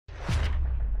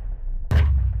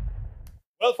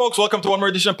Well, folks, welcome to one more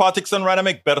edition of Politics Done Right. I'm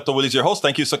Egberto Willies, your host.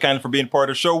 Thank you so kindly for being part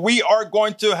of the show. We are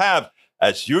going to have,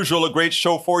 as usual, a great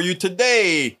show for you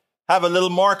today. Have a little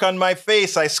mark on my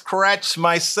face. I scratched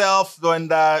myself, and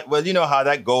well, you know how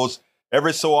that goes.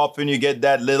 Every so often, you get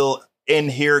that little in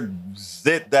here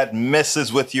zit that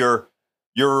messes with your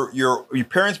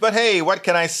appearance. But hey, what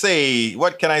can I say?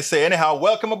 What can I say? Anyhow,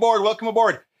 welcome aboard. Welcome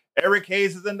aboard. Eric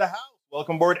Hayes is in the house.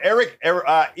 Welcome aboard, Eric.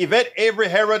 Yvette Avery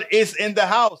Herod is in the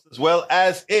house, as well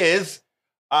as is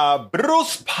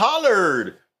Bruce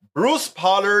Pollard. Bruce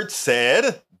Pollard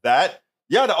said that,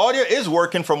 yeah, the audio is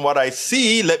working from what I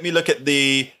see. Let me look at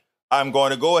I'm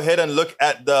going to go ahead and look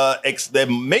at the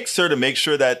mixer to make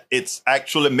sure that it's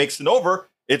actually mixing over.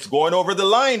 It's going over the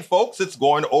line, folks. It's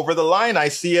going over the line. I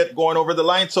see it going over the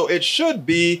line. So it should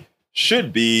be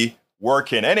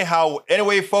working.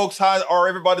 Anyway, folks, how are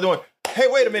everybody doing? Hey,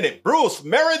 wait a minute. Bruce,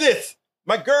 Meredith,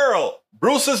 my girl,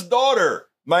 Bruce's daughter,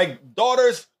 my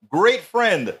daughter's great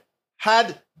friend,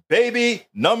 had baby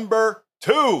number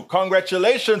 2.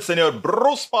 Congratulations, Senor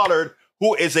Bruce Pollard,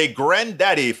 who is a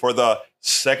granddaddy for the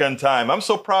second time. I'm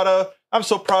so proud of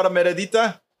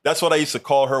Meredita. That's what I used to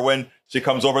call her when she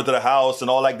comes over to the house and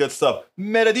all that good stuff.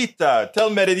 Meredita,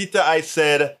 tell Meredita I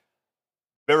said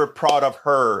very proud of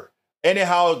her.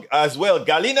 Anyhow, as well,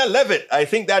 Galina Levitt. I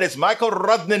think that is Michael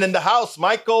Rudnin in the house.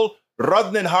 Michael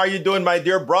Rudnin, how are you doing, my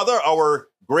dear brother? Our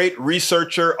great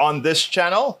researcher on this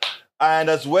channel. And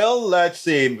as well, let's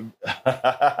see.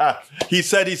 He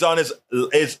said he's on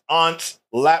his aunt's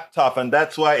laptop, and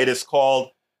that's why it is called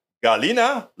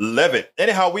Galina Levitt.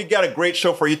 Anyhow, we got a great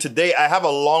show for you today. I have a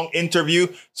long interview,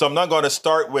 so I'm not going to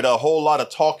start with a whole lot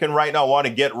of talking right now. I want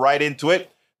to get right into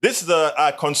it. This is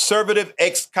a conservative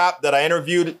ex-cop that I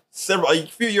interviewed a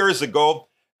few years ago.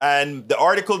 And the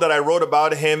article that I wrote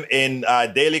about him in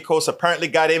Daily Kos apparently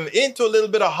got him into a little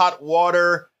bit of hot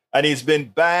water. And he's been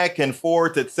back and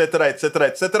forth, et cetera, et cetera,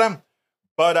 et cetera.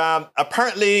 But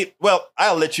apparently, well,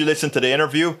 I'll let you listen to the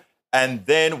interview and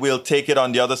then we'll take it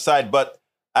on the other side. But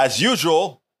as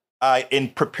usual, in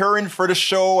preparing for the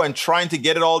show and trying to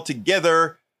get it all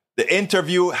together, the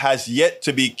interview has yet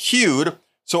to be queued.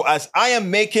 So as I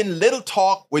am making little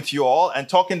talk with you all and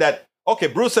talking that, okay,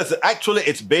 Bruce says actually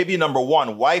it's baby number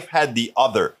 1. Wife had the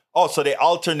other. Oh, so they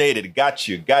alternated. Got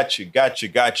you.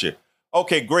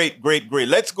 Okay, great.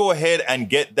 Let's go ahead and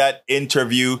get that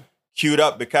interview queued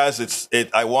up because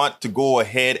I want to go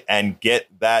ahead and get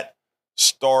that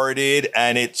started,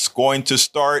 and it's going to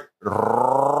start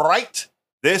right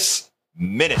this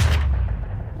minute.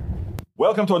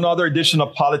 Welcome to another edition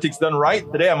of Politics Done Right.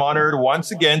 Today, I'm honored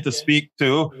once again to speak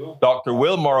to Dr.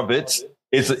 Will Moravitz.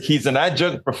 He's an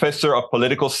adjunct professor of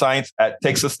political science at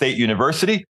Texas State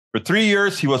University. For 3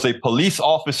 years, he was a police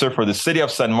officer for the city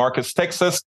of San Marcos,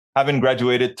 Texas, having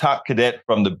graduated top cadet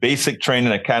from the Basic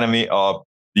Training Academy of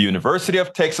the University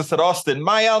of Texas at Austin,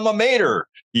 my alma mater.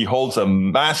 He holds a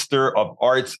Master of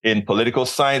Arts in Political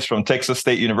Science from Texas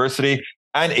State University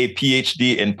and a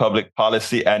PhD in Public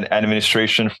Policy and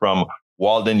Administration from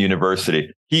Walden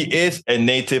University. He is a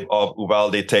native of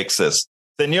Uvalde, Texas.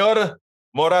 Senor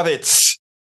Moravitz,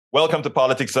 welcome to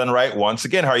Politics Done Right once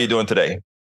again. How are you doing today?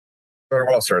 Very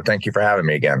well, sir. Thank you for having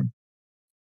me again.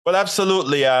 Well,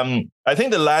 absolutely. I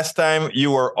think the last time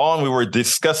you were on, we were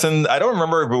discussing, I don't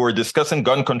remember if we were discussing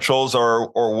gun controls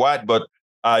or what, but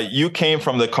you came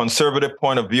from the conservative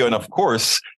point of view. And of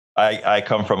course, I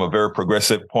come from a very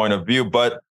progressive point of view.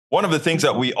 But one of the things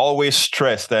that we always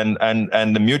stressed and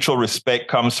the mutual respect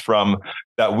comes from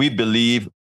that we believe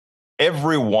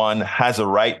everyone has a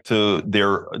right to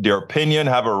their opinion,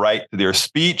 have a right to their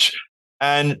speech,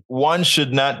 and one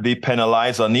should not be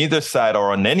penalized on either side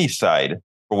or on any side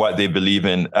for what they believe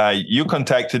in. You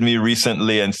contacted me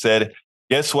recently and said,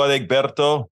 guess what,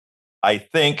 Egberto? I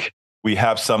think we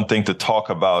have something to talk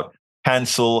about.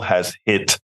 Cancel has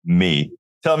hit me.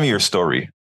 Tell me your story.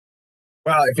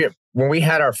 Well, when we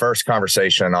had our first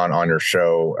conversation on your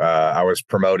show, I was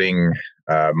promoting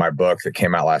my book that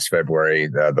came out last February,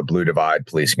 The Blue Divide,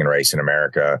 Policing and Race in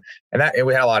America. And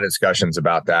we had a lot of discussions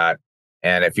about that.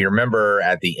 And if you remember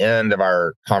at the end of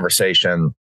our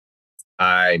conversation,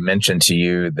 I mentioned to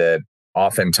you that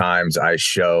oftentimes I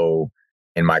show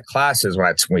in my classes,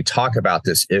 when we talk about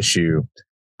this issue,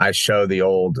 I show the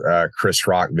old Chris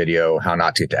Rock video, How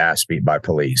Not to Get the Ass Beat by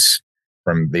Police,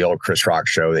 from the old Chris Rock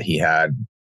show that he had.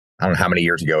 I don't know how many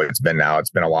years ago it's been now. It's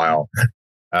been a while.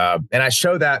 And I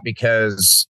show that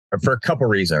because for a couple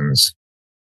reasons.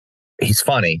 He's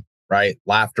funny, right?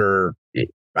 Laughter.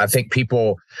 I think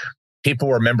people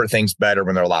remember things better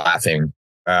when they're laughing.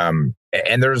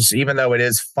 And there's, even though it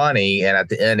is funny and at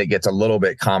the end it gets a little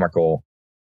bit comical,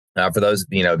 For those,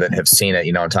 that have seen it,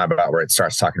 I'm talking about where it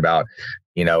starts talking about,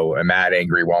 a mad,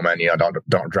 angry woman,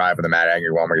 don't drive with a mad,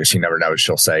 angry woman because you never know what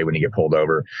she'll say when you get pulled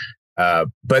over.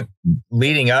 But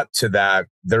leading up to that,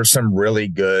 there's some really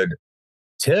good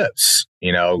tips,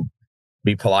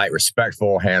 be polite,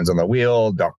 respectful, hands on the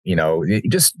wheel, don't,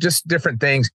 just different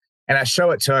things. And I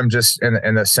show it to them just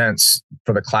in the sense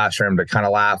for the classroom to kind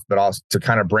of laugh, but also to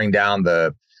kind of bring down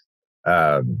the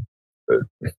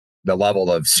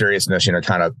level of seriousness,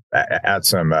 kind of add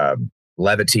some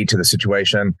levity to the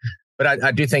situation. But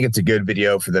I do think it's a good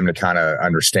video for them to kind of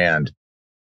understand.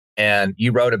 And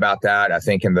you wrote about that, I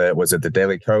think, was it the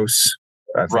Daily Kos?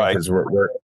 I think right.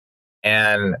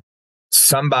 And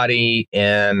somebody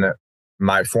in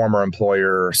my former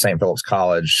employer, St. Philip's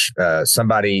College,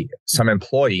 some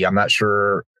employee, I'm not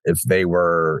sure if they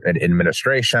were an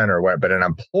administration or what, but an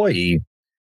employee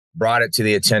brought it to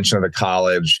the attention of the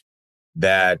college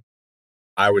that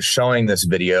I was showing this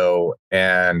video,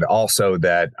 and also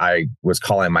that I was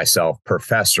calling myself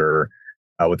professor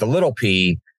with a little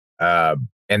p,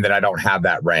 and that I don't have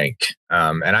that rank.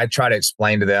 And I try to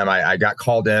explain to them, I got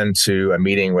called into a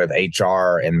meeting with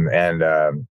HR and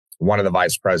one of the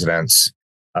vice presidents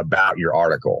about your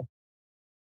article.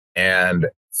 And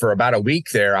for about a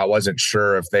week there, I wasn't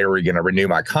sure if they were going to renew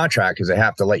my contract because they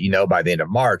have to let you know by the end of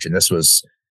March. And this was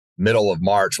middle of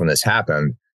March when this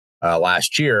happened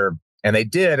last year. And they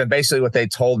did. And basically what they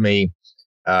told me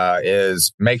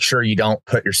is make sure you don't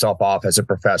put yourself off as a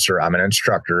professor. I'm an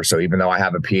instructor. So even though I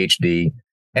have a PhD,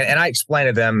 and I explained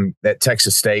to them that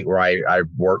Texas State, where I've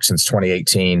worked since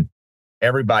 2018,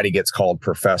 everybody gets called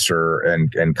professor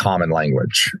in common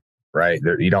language, right?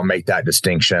 You don't make that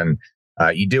distinction.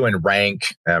 You do in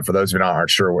rank. For those who aren't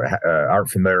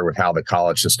familiar with how the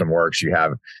college system works, you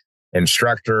have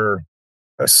instructor,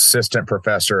 assistant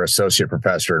professor, associate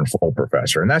professor, and full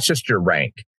professor. And that's just your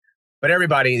rank. But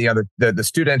everybody, the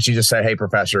students, you just say, hey,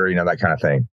 professor, that kind of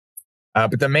thing.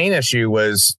 But the main issue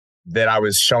was that I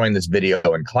was showing this video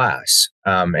in class.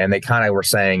 And they kind of were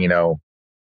saying,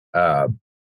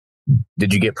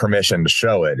 did you get permission to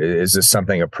show it? Is this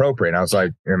something appropriate? And I was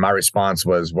like, and my response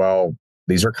was, well,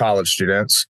 these are college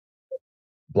students.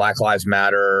 Black Lives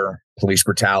Matter, police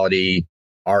brutality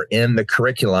are in the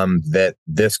curriculum that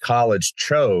this college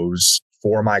chose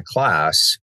for my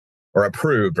class, or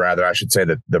approved, rather, I should say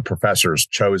that the professors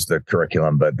chose the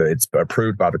curriculum, but it's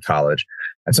approved by the college.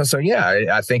 And so yeah,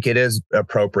 I think it is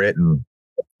appropriate and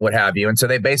what have you. And so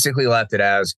they basically left it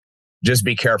as just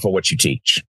be careful what you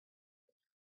teach.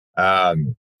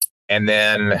 And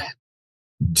then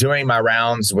doing my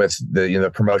rounds with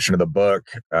the promotion of the book,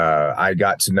 I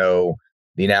got to know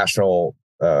the national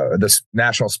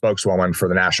spokeswoman for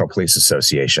the National Police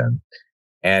Association.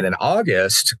 And in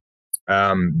August,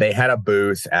 they had a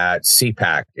booth at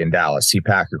CPAC in Dallas.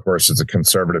 CPAC, of course, is a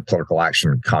conservative political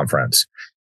action conference.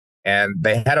 And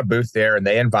they had a booth there, and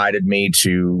they invited me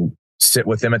to sit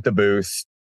with them at the booth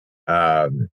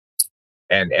and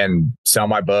sell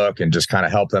my book and just kind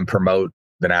of help them promote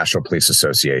the National Police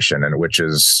Association, and which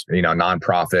is, a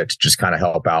nonprofit to just kind of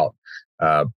help out,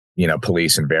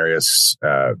 police in various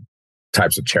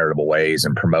types of charitable ways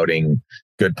and promoting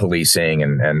good policing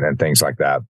and things like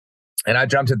that. And I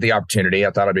jumped at the opportunity.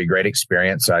 I thought it'd be a great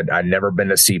experience. I'd never been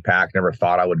to CPAC, never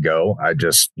thought I would go. I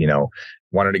just,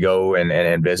 wanted to go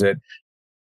and visit.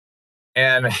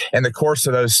 And in the course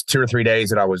of those 2 or 3 days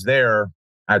that I was there,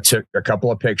 I took a couple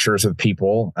of pictures of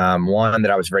people. One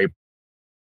that I was very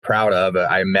proud of,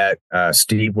 I met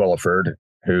Steve Williford,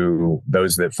 who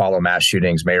those that follow mass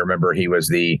shootings may remember. He was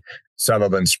the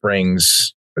Sutherland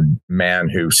Springs man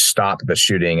who stopped the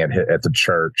shooting at the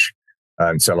church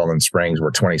in Sutherland Springs,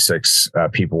 where 26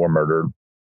 people were murdered.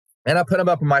 And I put him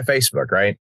up on my Facebook,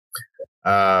 right?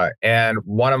 And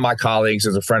one of my colleagues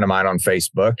is a friend of mine on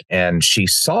Facebook, and she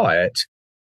saw it.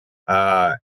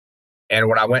 And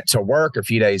when I went to work a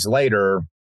few days later,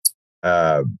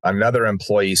 another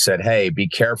employee said, hey, be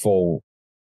careful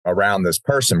around this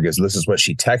person, because this is what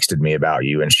she texted me about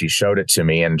you. And she showed it to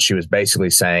me. And she was basically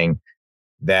saying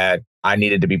that I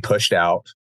needed to be pushed out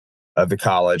of the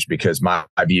college because my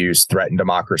views threaten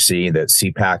democracy, that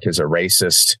CPAC is a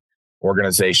racist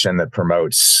organization that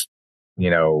promotes,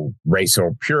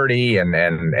 racial purity and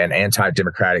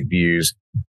anti-democratic views.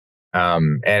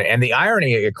 And the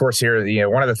irony, of course, here,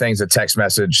 one of the things, the text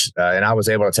message, and I was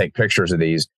able to take pictures of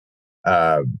these,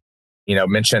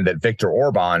 mentioned that Viktor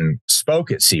Orban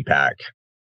spoke at CPAC,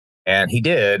 and he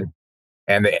did.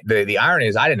 And the irony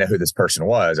is, I didn't know who this person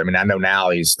was. I mean, I know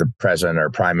now he's the president or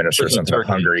prime minister or something of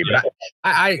Hungary, but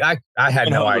I had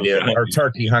no idea, or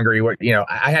Turkey, Hungary,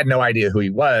 I had no idea who he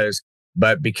was.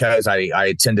 But because I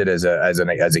attended as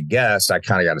a guest, I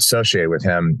kind of got associated with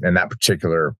him in that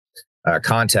particular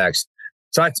context.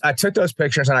 So I took those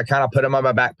pictures and I kind of put them on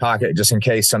my back pocket just in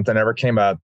case something ever came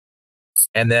up.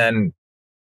 And then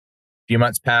a few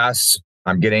months pass.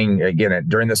 I'm getting, again,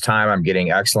 during this time, I'm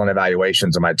getting excellent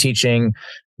evaluations of my teaching,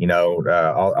 all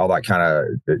that kind of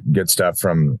good stuff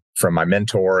from my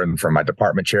mentor and from my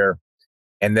department chair.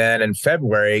 And then in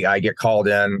February, I get called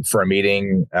in for a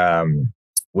meeting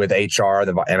with HR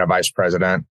and a vice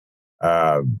president.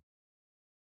 And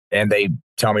they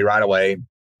tell me right away,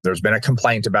 there's been a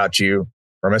complaint about you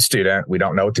from a student. We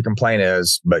don't know what the complaint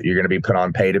is, but you're going to be put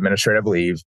on paid administrative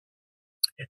leave.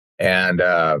 And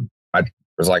I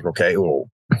was like, okay, well,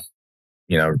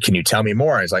 can you tell me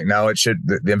more? And he's like, no,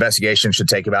 the investigation should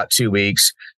take about 2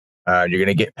 weeks. You're going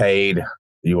to get paid.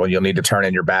 You'll need to turn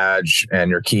in your badge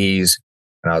and your keys.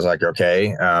 And I was like,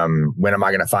 okay, when am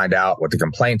I going to find out what the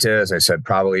complaint is? They said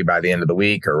probably by the end of the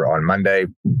week or on Monday.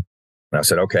 And I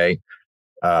said, okay.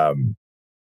 And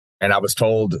I was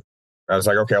told, I was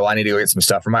like, okay, well, I need to go get some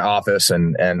stuff from my office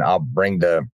and I'll bring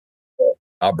the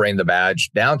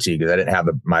badge down to you because I didn't have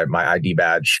my ID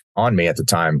badge on me at the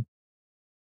time.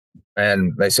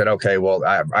 And they said, okay, well,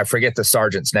 I forget the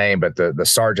sergeant's name, but the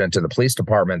sergeant to the police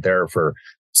department there for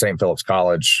St. Philip's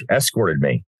College escorted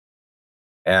me.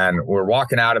 And we're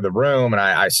walking out of the room and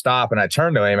I stop and I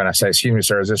turn to him and I say, excuse me,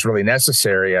 sir, is this really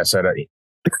necessary? I said,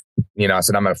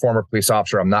 I'm a former police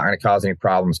officer. I'm not going to cause any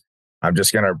problems. I'm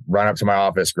just going to run up to my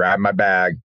office, grab my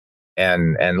bag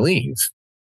and leave.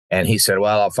 And he said,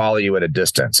 well, I'll follow you at a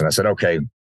distance. And I said, okay,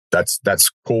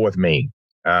 that's cool with me.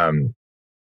 And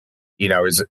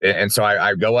so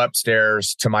I go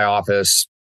upstairs to my office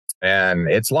and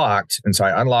it's locked. And so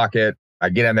I unlock it. I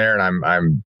get in there and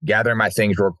I'm gathering my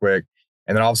things real quick.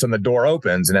 And then all of a sudden the door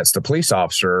opens and it's the police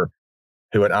officer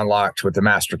who had unlocked with the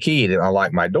master key to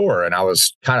unlock my door. And I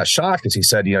was kind of shocked because he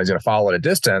said, he's going to follow at a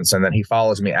distance. And then he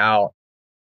follows me out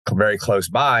very close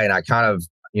by. And I kind of,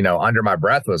 under my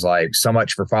breath was like, so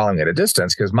much for following at a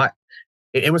distance. Cause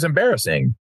it was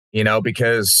embarrassing,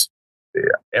 because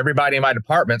everybody in my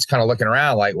department's kind of looking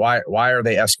around like, why are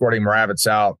they escorting Moravitz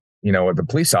out, with the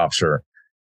police officer?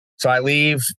 So I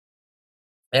leave.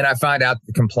 And I find out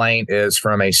the complaint is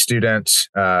from a student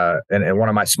in one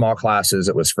of my small classes.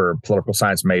 It was for political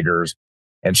science majors.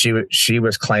 And she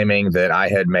was claiming that I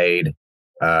had made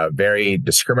very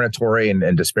discriminatory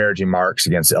and disparaging marks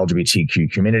against the LGBTQ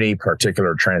community,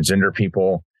 particular transgender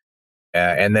people.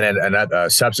 And then in a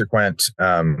subsequent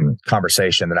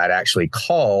conversation that I'd actually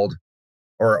called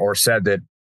or said that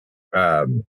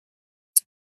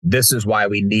this is why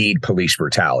we need police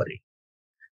brutality.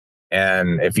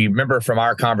 And if you remember from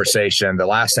our conversation, the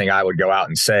last thing I would go out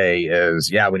and say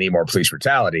is, yeah, we need more police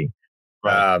brutality.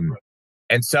 Right.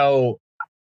 And so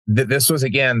this was,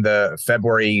 again, the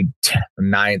February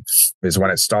 9th is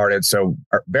when it started. So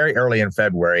very early in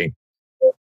February,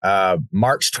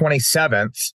 March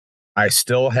 27th, I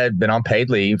still had been on paid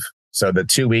leave. So the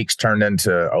 2 weeks turned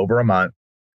into over a month.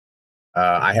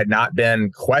 I had not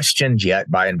been questioned yet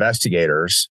by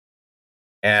investigators.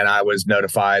 And I was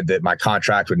notified that my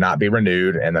contract would not be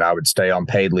renewed and that I would stay on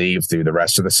paid leave through the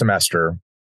rest of the semester.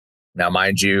 Now,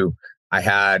 mind you, I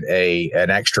had an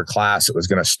extra class that was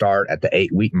going to start at the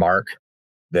 8-week mark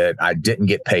that I didn't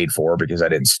get paid for because I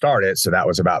didn't start it. So that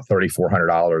was about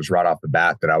 $3,400 right off the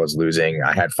bat that I was losing.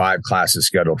 I had 5 classes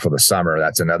scheduled for the summer.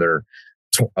 That's another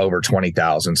over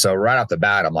 $20,000. So right off the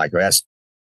bat, I'm like, well, that's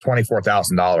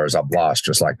 $24,000 I've lost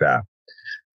just like that.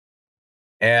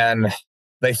 And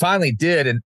they finally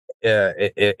did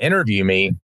interview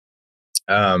me,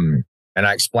 and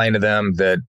I explained to them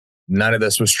that none of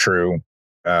this was true.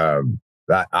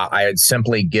 That I had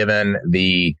simply given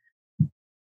the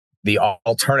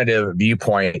alternative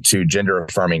viewpoint to gender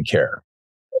affirming care,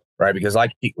 right? Because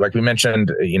like we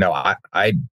mentioned,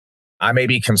 I may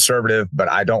be conservative, but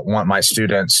I don't want my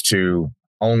students to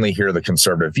only hear the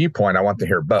conservative viewpoint. I want to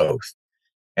hear both.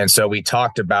 And so we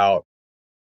talked about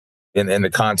in the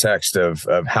context of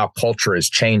how culture is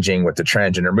changing with the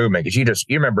transgender movement. Because you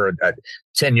remember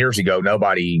 10 years ago,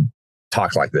 nobody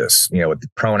talked like this, with the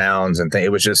pronouns and things.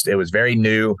 It was very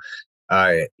new.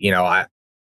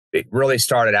 It really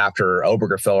started after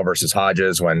Obergefell versus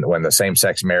Hodges when the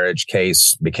same-sex marriage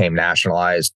case became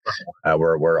nationalized,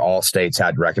 where all states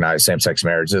had to recognize same-sex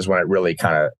marriages, when it really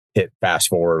kind of hit fast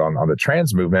forward on the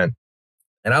trans movement.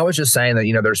 And I was just saying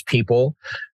that, there's people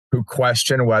who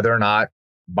question whether or not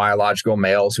biological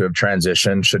males who have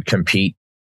transitioned should compete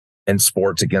in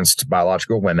sports against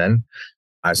biological women.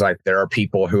 I was like, there are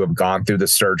people who have gone through the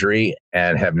surgery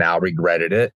and have now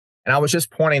regretted it. And I was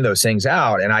just pointing those things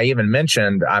out. And I even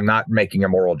mentioned, I'm not making a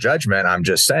moral judgment. I'm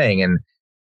just saying,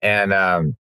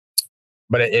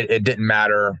 but it didn't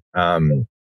matter.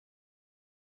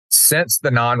 Since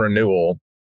the non-renewal,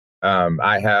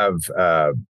 I have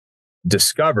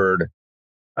discovered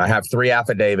I have 3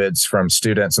 affidavits from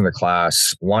students in the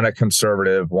class, one a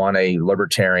conservative, one a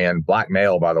libertarian, black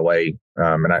male, by the way.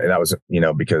 And that was,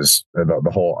 because of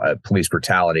the whole police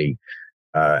brutality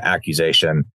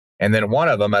accusation. And then one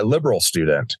of them, a liberal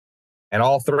student. And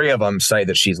all 3 of them say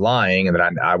that she's lying and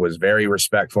that I was very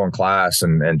respectful in class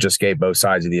and just gave both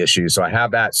sides of the issue. So I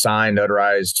have that signed,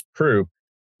 notarized proof.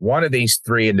 One of these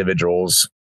 3 individuals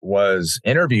was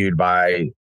interviewed by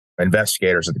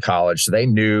investigators at the college. So they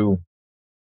knew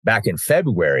back in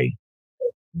February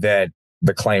that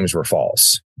the claims were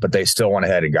false, but they still went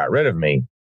ahead and got rid of me.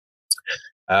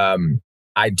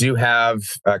 I do have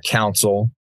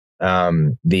counsel.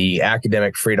 The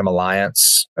Academic Freedom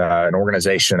Alliance, an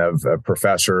organization of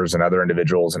professors and other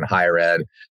individuals in higher ed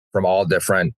from all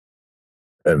different,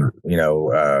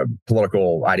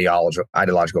 political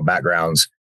ideological backgrounds,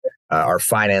 are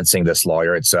financing this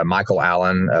lawyer. It's Michael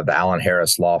Allen of the Allen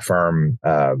Harris law firm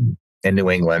in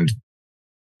New England,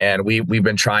 and we've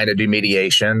been trying to do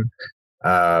mediation.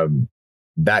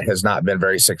 That has not been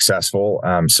very successful.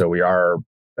 So we are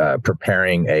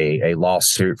preparing a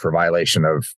lawsuit for violation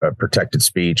of protected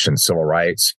speech and civil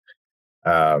rights.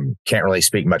 Can't really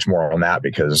speak much more on that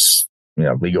because,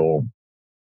 legal,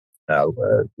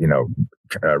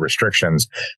 restrictions,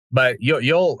 but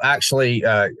you'll actually,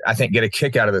 I think, get a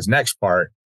kick out of this next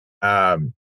part.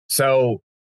 So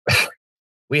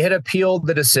we had appealed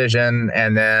the decision.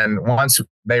 And then once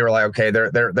they were like, okay,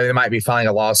 they might be filing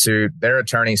a lawsuit, their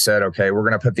attorney said, okay, we're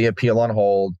going to put the appeal on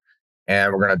hold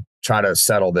and we're going to try to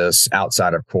settle this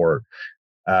outside of court.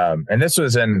 And this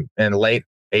was in late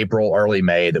April, early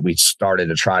May that we started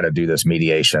to try to do this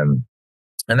mediation.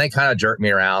 And they kind of jerked me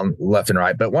around left and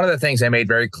right. But one of the things they made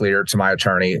very clear to my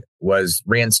attorney was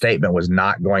reinstatement was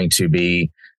not going to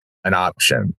be an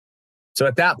option. So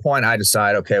at that point, I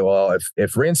decided, okay, well,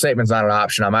 if reinstatement's not an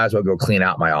option, I might as well go clean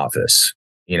out my office,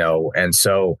 And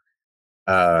so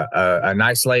a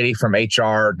nice lady from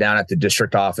HR down at the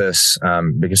district office,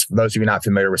 because for those of you not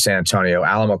familiar with San Antonio,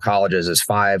 Alamo Colleges is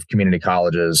 5 community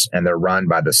colleges, and they're run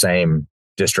by the same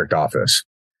district office.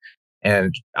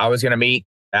 And I was going to meet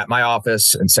at my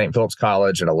office in St. Philip's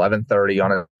College at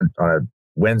 11:30 on a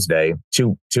Wednesday,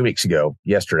 2 weeks ago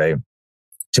yesterday. And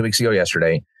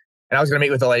I was going to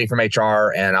meet with a lady from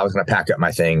HR, and I was going to pack up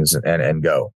my things and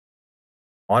go.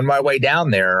 On my way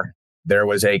down there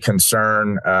was a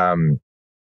concern, some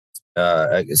kind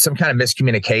of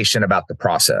miscommunication about the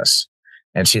process.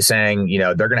 And she's saying,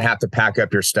 they're going to have to pack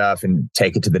up your stuff and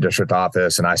take it to the district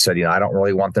office. And I said, I don't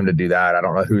really want them to do that. I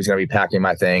don't know who's going to be packing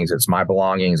my things. It's my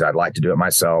belongings. I'd like to do it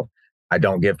myself. I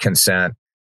don't give consent.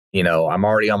 I'm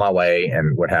already on my way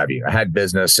and what have you. I had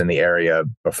business in the area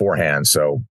beforehand.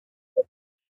 So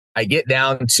I get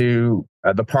down to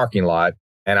the parking lot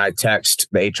and I text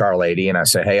the HR lady and I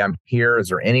say, hey, I'm here. Is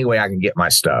there any way I can get my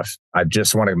stuff? I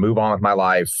just want to move on with my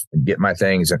life and get my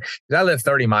things. And I live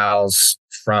 30 miles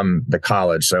from the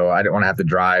college, so I didn't want to have to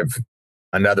drive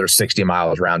another 60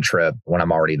 miles round trip when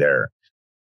I'm already there.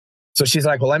 So she's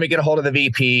like, well, let me get a hold of the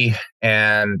VP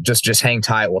and just hang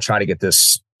tight. We'll try to get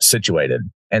this situated.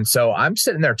 And so I'm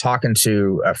sitting there talking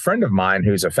to a friend of mine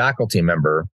who's a faculty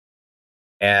member.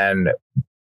 And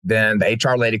then the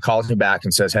HR lady calls me back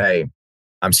and says, hey,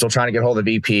 I'm still trying to get hold of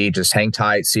the VP. Just hang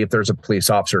tight. See if there's a police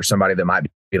officer or somebody that might be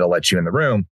able to let you in the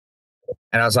room.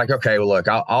 And I was like, okay, well, look,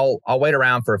 I'll wait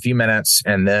around for a few minutes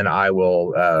and then I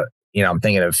will, I'm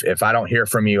thinking if I don't hear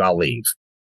from you, I'll leave.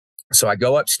 So I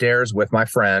go upstairs with my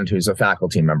friend who's a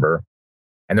faculty member,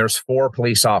 and there's 4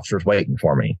 police officers waiting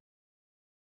for me.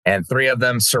 And 3 of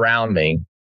them surround me,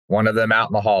 one of them out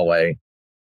in the hallway.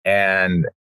 And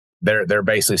they're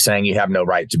basically saying you have no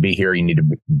right to be here. You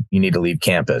need to leave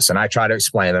campus. And I try to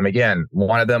explain them again.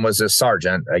 One of them was a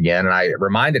sergeant again. And I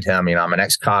reminded him, I'm an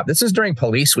ex-cop. This is during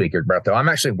police week, Roberto. I'm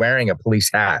actually wearing a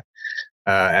police hat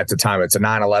at the time. It's a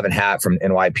 9/11 hat from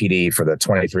NYPD for the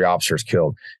 23 officers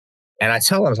killed. And I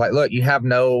tell him, I was like, look, you have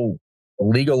no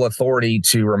legal authority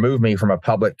to remove me from a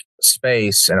public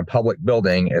space and a public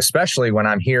building, especially when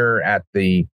I'm here at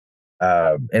the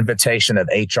invitation of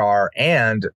HR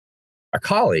and a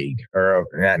colleague, or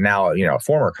now, a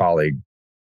former colleague.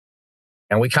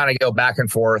 And we kind of go back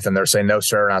and forth and they're saying, no,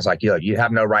 sir. And I was like, you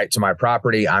have no right to my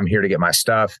property. I'm here to get my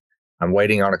stuff. I'm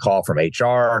waiting on a call from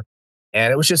HR.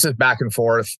 And it was just this back and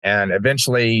forth. And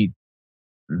eventually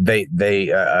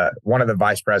one of the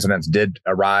vice presidents did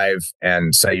arrive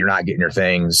and say, you're not getting your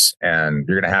things and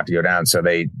you're going to have to go down. So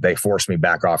they forced me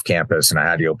back off campus and I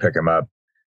had to go pick them up,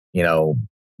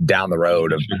 down the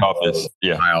road of office,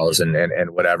 miles and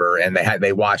whatever. And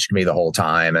they watched me the whole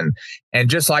time. And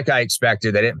just like I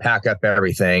expected, they didn't pack up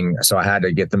everything. So I had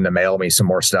to get them to mail me some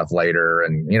more stuff later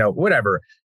and, whatever.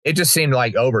 It just seemed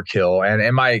like overkill.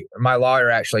 And my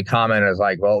lawyer actually commented, was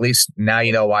like, well, at least now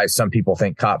you know why some people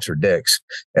think cops are dicks.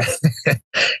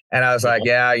 And I was like,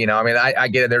 yeah, I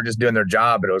get it. They're just doing their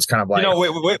job, but it was kind of like,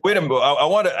 wait a minute. I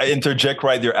want to interject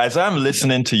right there. As I'm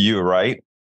listening to you, right?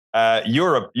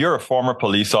 You're a former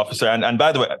police officer. And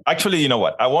by the way, actually, you know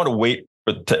what? I want to wait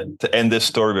to end this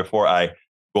story before I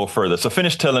go further. So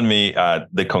finish telling me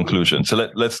the conclusion. So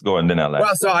let's go and then I'll.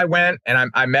 Well, so I went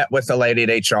and I met with the lady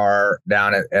at HR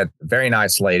down at a very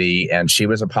nice lady, and she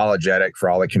was apologetic for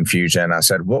all the confusion. I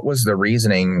said, what was the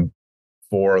reasoning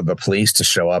for the police to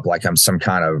show up like I'm some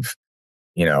kind of,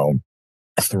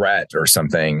 threat or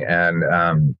something?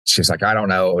 And she's like, I don't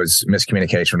know. It was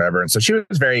miscommunication, whatever. And so she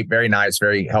was very, very nice,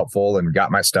 very helpful, and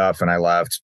got my stuff, and I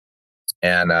left.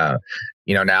 And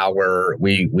now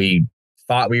we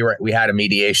thought we had a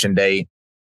mediation date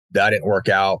that didn't work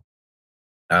out.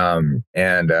 Some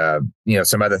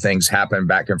other things happened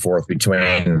back and forth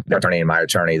between the attorney and my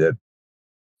attorney that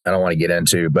I don't want to get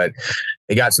into, but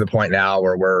it got to the point now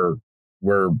where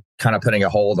we're kind of putting a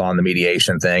hold on the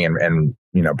mediation thing and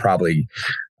probably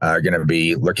going to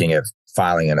be looking at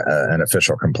filing an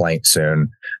official complaint soon.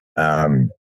 But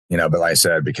like I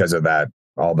said, because of that,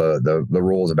 all the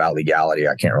rules about legality,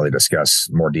 I can't really discuss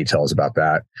more details about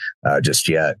that just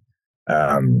yet.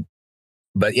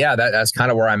 But yeah, that's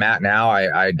kind of where I'm at now.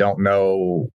 I don't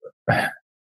know,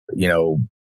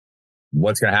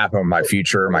 what's going to happen with my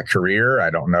future, my career. I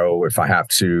don't know if I have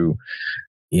to,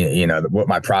 what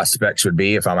my prospects would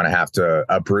be if I'm going to have to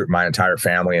uproot my entire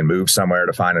family and move somewhere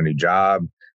to find a new job.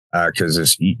 Because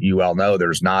as you well know,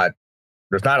 there's not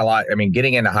a lot. I mean,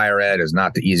 getting into higher ed is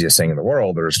not the easiest thing in the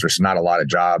world. There's just not a lot of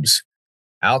jobs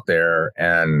out there.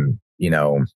 And,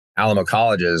 Alamo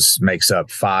Colleges makes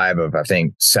up 5 of, I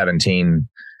think, 17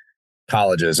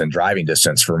 colleges in driving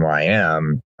distance from where I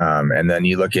am. And then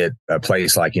you look at a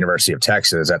place like University of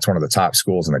Texas, that's one of the top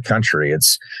schools in the country.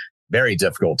 It's very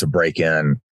difficult to break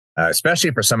in,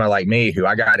 especially for someone like me who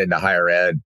I got into higher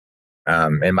ed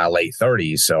in my late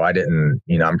 30s. So I didn't,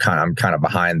 I'm kind of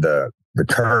behind the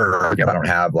curve. I don't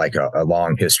have like a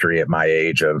long history at my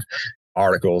age of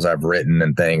articles I've written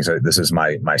and things. This is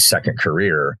my second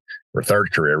career or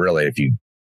third career, really, if you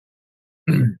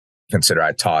consider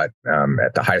I taught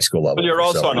at the high school level. But you're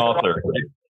also an author.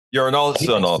 You're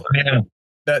also an author. Yeah.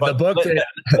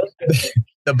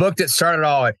 The book that started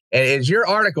all, and is your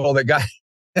article that got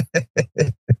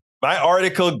my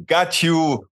article got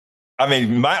you. I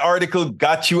mean, my article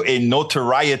got you a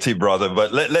notoriety, brother.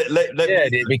 But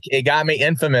it got me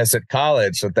infamous at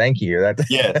college. So thank you.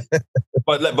 Yeah.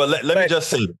 But let me just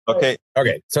say, okay.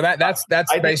 So that's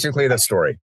basically the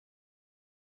story.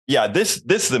 Yeah, this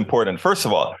is important. First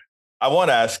of all, I want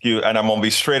to ask you, and I'm going to be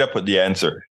straight up with the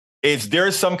answer. Is there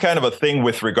some kind of a thing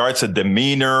with regards to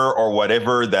demeanor or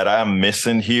whatever that I'm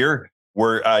missing here,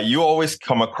 where you always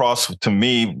come across to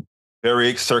me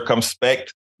very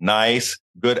circumspect, nice,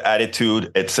 good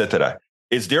attitude, etc.?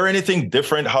 Is there anything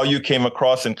different how you came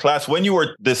across in class when you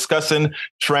were discussing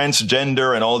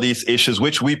transgender and all these issues,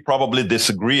 which we probably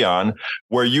disagree on?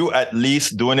 Were you at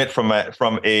least doing it from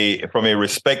a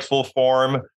respectful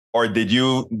form, or did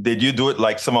you do it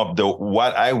like some of the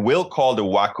what I will call the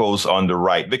wackos on the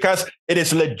right? Because it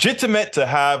is legitimate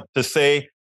to say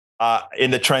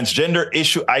in the transgender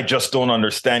issue, I just don't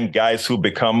understand guys who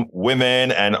become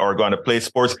women and are going to play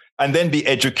sports and then be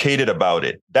educated about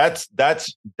it.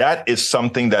 That is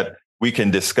something that we can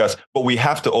discuss, but we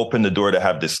have to open the door to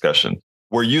have discussion.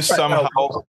 Were you somehow?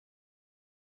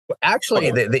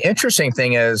 Actually, the interesting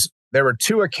thing is there were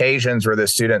 2 occasions where the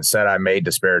student said I made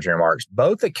disparaging remarks.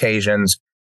 Both occasions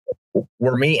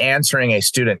were me answering a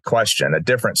student question, a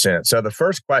different student. So the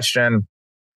first question,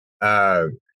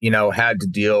 had to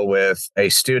deal with a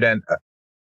student.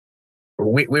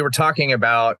 We were talking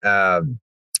about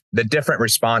the different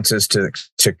responses to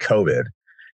COVID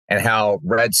and how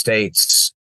red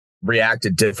states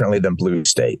reacted differently than blue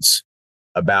states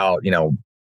about,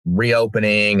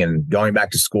 reopening and going back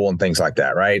to school and things like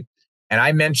that. Right. And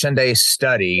I mentioned a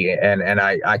study and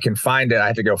I can find it. I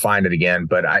have to go find it again,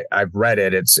 but I've read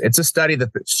it. It's a study that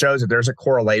shows that there's a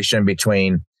correlation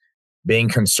between being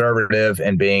conservative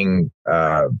and being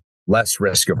less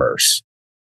risk averse.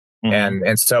 Mm-hmm.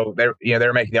 And so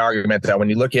they're making the argument that when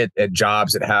you look at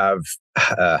jobs that have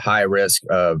a high risk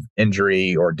of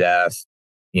injury or death,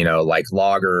 like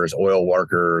loggers, oil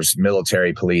workers,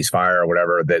 military, police, fire, or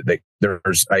whatever, that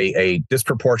there's a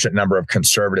disproportionate number of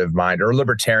conservative minded or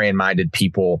libertarian minded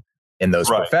people in those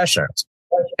professions.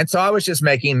 And so I was just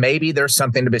maybe there's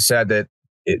something to be said that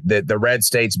the red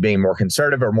states being more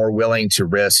conservative or more willing to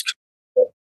risk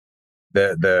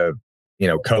the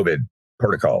COVID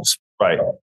protocols. Right.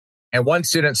 And one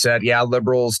student said, yeah,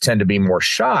 liberals tend to be more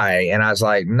shy. And I was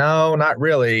like, no, not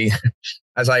really.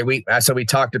 We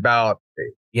talked about,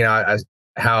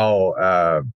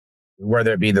 how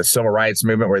whether it be the civil rights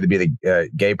movement, whether it be the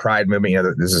gay pride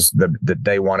movement, this is the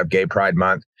day one of Gay Pride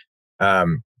Month.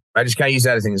 I just kind of use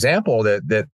that as an example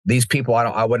that these people,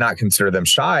 I would not consider them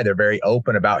shy. They're very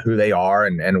open about who they are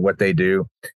and what they do.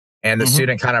 And the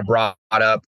student kind of brought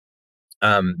up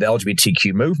the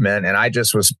LGBTQ movement. And I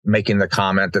just was making the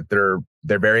comment that they're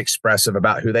very expressive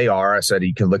about who they are. I said,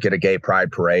 you can look at a gay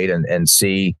pride parade and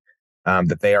see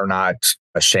that they are not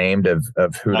ashamed of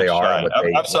who they are.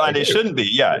 Absolutely. They shouldn't be.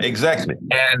 Yeah, exactly.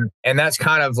 And that's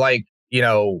kind of like,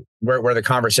 where the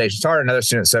conversation started. Another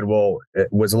student said, well, it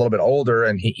was a little bit older.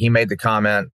 And he made the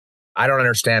comment, I don't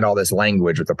understand all this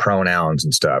language with the pronouns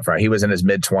and stuff, right? He was in his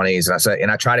mid-20s.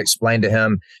 And I tried to explain to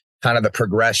him kind of the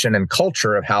progression and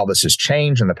culture of how this has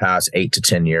changed in the past 8 to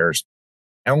 10 years.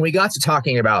 And when we got to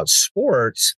talking about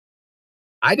sports,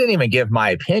 I didn't even give my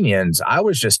opinions. I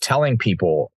was just telling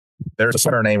people there's a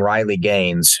swimmer named Riley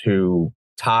Gaines who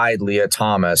tied Leah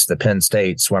Thomas, the Penn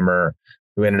State swimmer,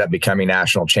 who ended up becoming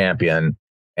national champion.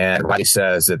 And Riley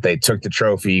says that they took the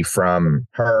trophy from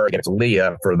her against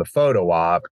Leah for the photo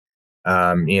op,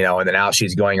 and then now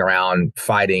she's going around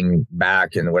fighting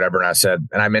back and whatever.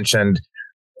 And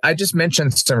I just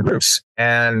mentioned some groups,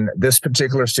 and this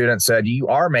particular student said, you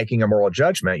are making a moral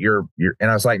judgment. And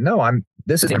I was like, no,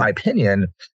 this is my opinion.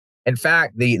 In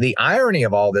fact, the irony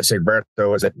of all this,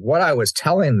 Egberto, is that what I was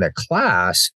telling the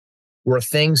class were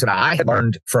things that I had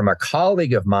learned from a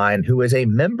colleague of mine who is a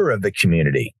member of the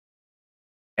community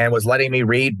and was letting me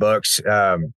read books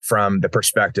from the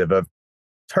perspective of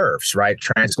TERFs, right?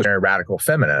 Transclusionary radical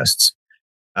feminists.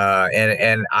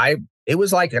 It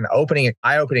was like an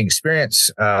eye-opening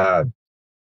experience,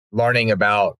 learning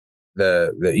about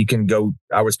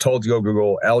I was told to go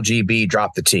Google LGB,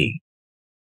 drop the T,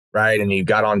 right? And you've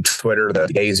got on Twitter, the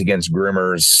Gays Against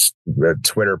Groomers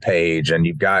Twitter page, and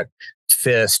you've got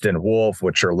FIST and WOLF,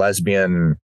 which are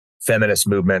lesbian feminist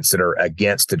movements that are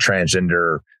against the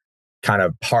transgender kind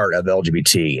of part of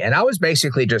LGBT. And I was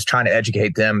basically just trying to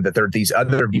educate them that there are these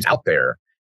other views out there.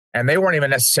 And they weren't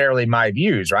even necessarily my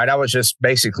views, right? I was just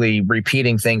basically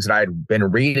repeating things that I had been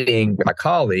reading with my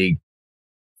colleague.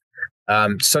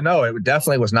 So no, it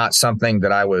definitely was not something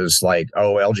that I was like,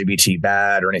 oh, LGBT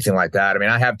bad or anything like that. I mean,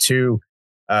 I have two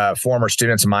former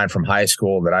students of mine from high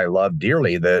school that I love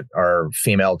dearly that are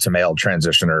female to male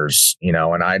transitioners,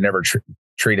 and I never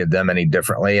treated them any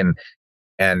differently. And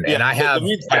I have,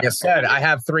 like I said, I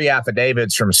have 3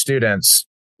 affidavits from students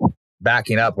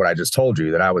backing up what I just told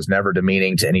you, that I was never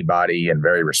demeaning to anybody and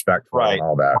very respectful and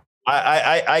all that.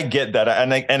 I get that.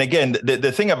 And again,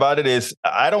 the thing about it is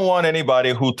I don't want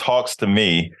anybody who talks to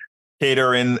me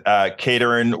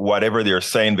catering whatever they're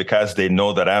saying because they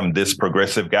know that I'm this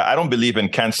progressive guy. I don't believe in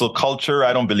cancel culture.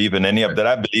 I don't believe in any of that.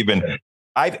 I believe in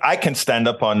I can stand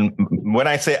up on, when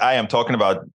I say I'm talking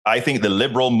about, I think the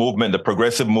liberal movement, the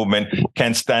progressive movement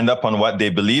can stand up on what they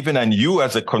believe in. And you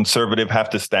as a conservative have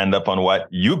to stand up on what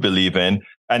you believe in.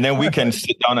 And then we can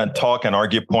sit down and talk and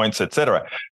argue points, etc.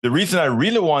 The reason I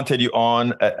really wanted you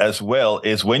on as well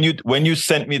is when you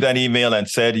sent me that email and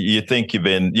said you think you've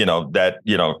been,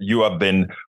 you have been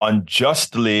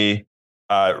unjustly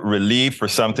relieved for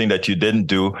something that you didn't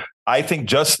do. I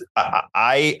think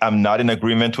I am not in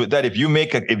agreement with that. If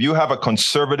you have a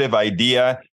conservative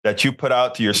idea that you put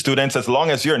out to your students, as long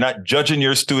as you're not judging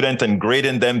your student and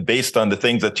grading them based on the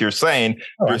things that you're saying,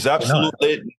 there's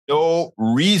absolutely no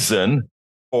reason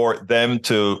for them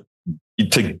to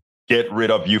get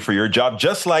rid of you for your job.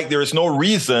 Just like there is no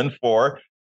reason for,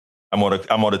 I'm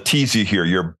gonna tease you here,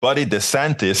 your buddy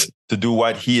DeSantis to do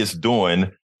what he is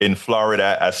doing in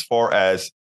Florida as far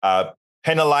as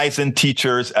penalizing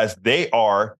teachers as they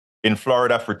are in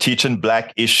Florida for teaching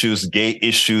Black issues, gay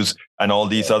issues, and all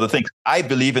these other things. I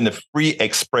believe in the free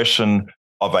expression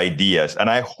of ideas. And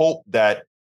I hope that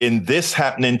in this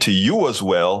happening to you as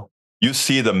well, you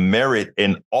see the merit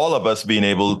in all of us being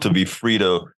able to be free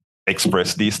to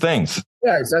express these things.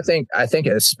 Yeah, I think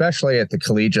especially at the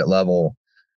collegiate level,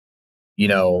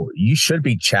 you should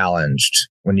be challenged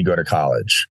when you go to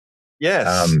college.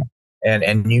 Yes.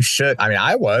 And you should. I mean,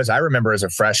 I remember as a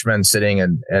freshman sitting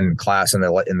in class in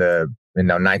the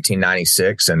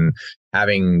 1996 and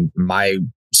having my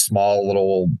small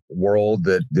little world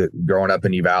that growing up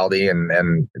in Uvalde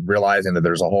and realizing that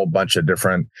there's a whole bunch of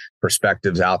different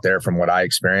perspectives out there from what I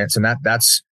experience. And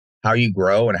that's how you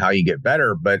grow and how you get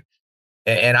better.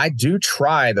 And I do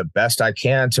try the best I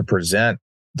can to present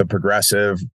the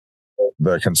progressive,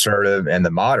 the conservative, and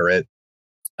the moderate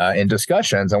in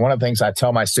discussions. And one of the things I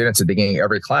tell my students at the beginning of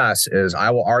every class is I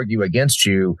will argue against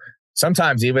you,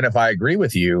 sometimes even if I agree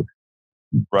with you,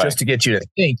 right, just to get you to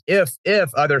think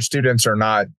if other students are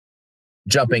not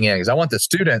jumping in, because I want the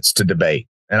students to debate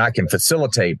and I can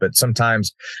facilitate. But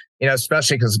sometimes,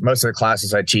 especially because most of the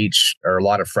classes I teach are a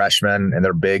lot of freshmen and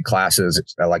they're big classes,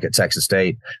 like at Texas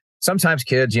State. Sometimes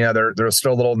kids, they're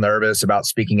still a little nervous about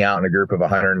speaking out in a group of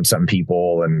 100 and some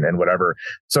people and whatever.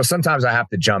 So sometimes I have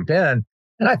to jump in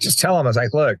and I just tell them, I was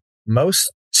like, look,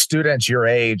 most students your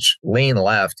age lean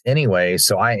left anyway.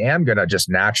 So I am going to just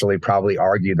naturally probably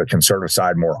argue the conservative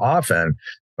side more often.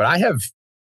 But I have,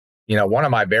 one of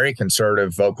my very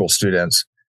conservative vocal students,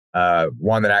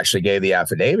 one that actually gave the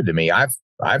affidavit to me,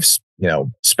 I've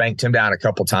spanked him down a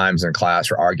couple times in class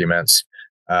for arguments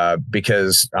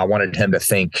because I wanted him to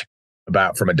think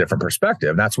about from a different perspective.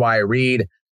 And that's why I read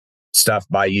stuff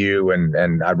by you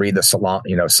and I read the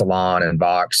Salon and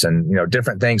Vox and,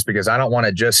 different things, because I don't want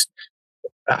to just,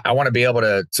 I want to be able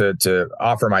to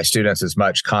offer my students as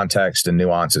much context and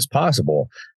nuance as possible.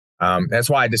 That's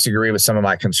why I disagree with some of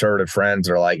my conservative friends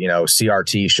that are like,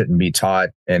 CRT shouldn't be taught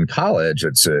in college.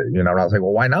 It's and I was like,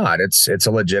 well, why not? It's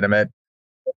a legitimate,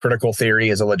 critical theory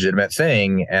is a legitimate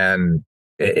thing. And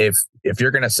if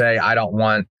you're going to say, I don't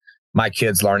want my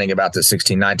kids learning about the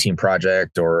 1619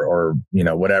 project or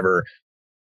whatever,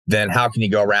 then how can you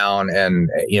go around and,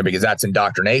 because that's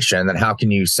indoctrination, then how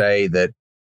can you say that,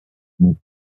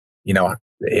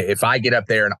 if I get up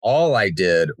there and all I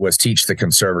did was teach the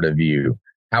conservative view,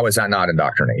 how is that not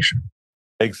indoctrination?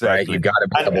 Exactly. Right? You've got to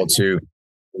be able to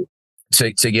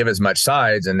give as much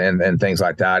sides and things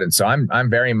like that. And so I'm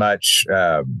very much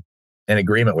in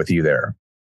agreement with you there.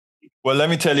 Well,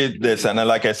 let me tell you this, and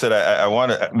like I said, I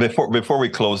want to before we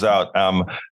close out.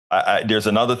 There's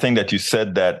another thing that you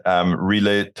said that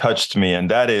really touched me, and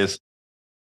that is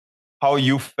how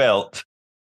you felt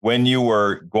when you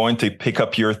were going to pick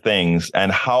up your things,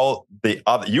 and how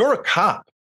you're a cop,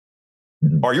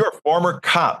 or you're a former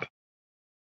cop,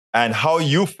 and how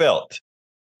you felt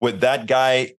with that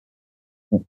guy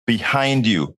behind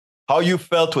you, how you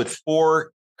felt with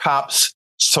 4 cops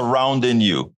surrounding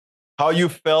you. How you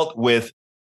felt with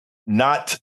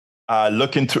not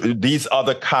looking through these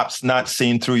other cops, not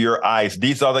seeing through your eyes,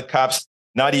 these other cops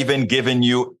not even giving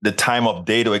you the time of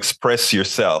day to express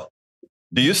yourself.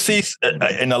 Do you see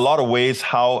in a lot of ways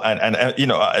how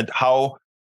how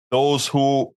those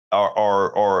who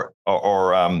are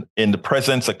in the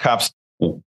presence of cops,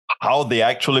 how they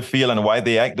actually feel and why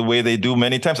they act the way they do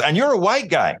many times? And you're a white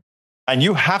guy, and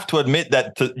you have to admit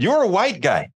that you're a white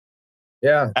guy.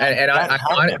 Yeah, and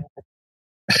I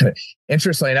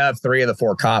interestingly enough, 3 of the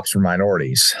 4 cops were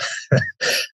minorities.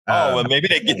 Well, maybe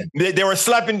they were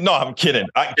slapping. No, I'm kidding.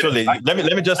 Actually, let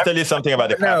me just tell you something about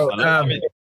the cops.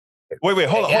 Wait,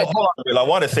 hold on. Bill. I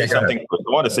want to say something. First.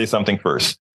 I want to say something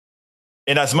first.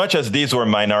 In as much as these were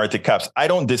minority cops, I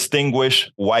don't distinguish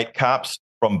white cops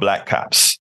from black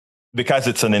cops, because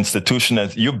it's an institution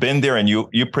that you've been there and you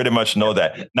pretty much know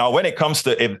that. Now, when it comes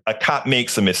to if a cop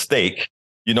makes a mistake,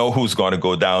 you know who's going to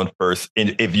go down first.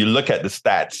 And if you look at the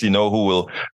stats, you know who will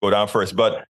go down first.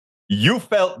 But you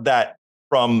felt that.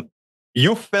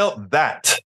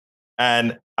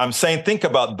 And I'm saying, think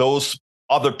about those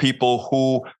other people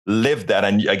who lived that.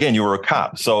 And again, you were a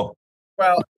cop. So,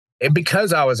 well,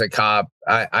 because I was a cop,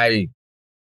 I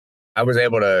was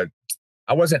able to,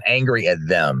 I wasn't angry at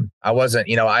them. I wasn't,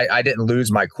 I didn't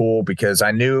lose my cool because I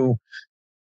knew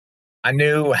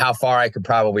how far I could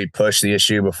probably push the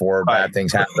issue before bad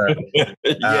things happen.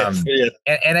 Yes.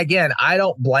 And again, I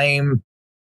don't blame.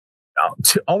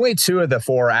 Only 2 of the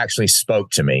 4 actually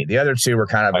spoke to me. The other 2 were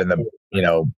kind of in the,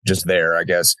 just there, I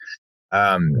guess.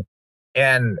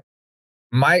 And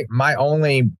my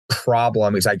only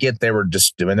problem is I get they were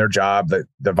just doing their job.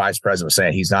 The vice president was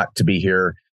saying he's not to be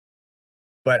here.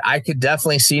 But I could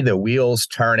definitely see the wheels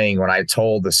turning when I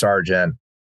told the sergeant,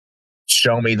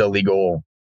 show me the legal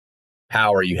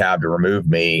power you have to remove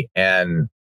me. And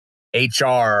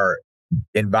HR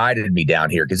invited me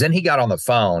down here, because then he got on the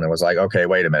phone and was like, okay,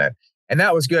 wait a minute. And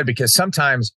that was good, because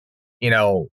sometimes when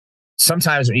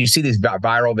you see these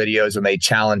viral videos when they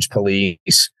challenge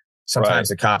police, sometimes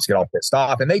the cops get all pissed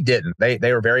off, and they didn't.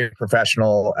 They were very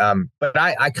professional. But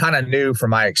I kind of knew from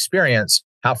my experience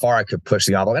how far I could push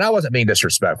the envelope. And I wasn't being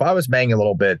disrespectful. I was being a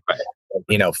little bit,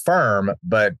 firm,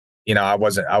 but I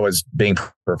was being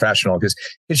professional because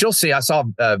you'll see, I saw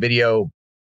a video,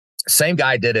 same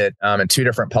guy did it in two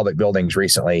different public buildings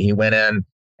recently. He went in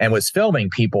and was filming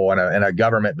people in a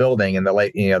government building, and the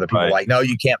people were like, no,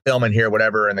 you can't film in here,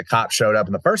 whatever. And the cop showed up,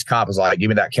 and the first cop was like, give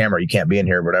me that camera. You can't be in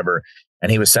here, whatever.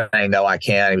 And he was saying, no, I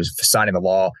can. He was signing the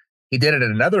law. He did it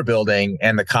in another building,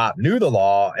 and the cop knew the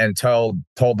law and told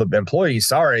the employee,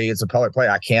 sorry, it's a public place.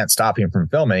 I can't stop him from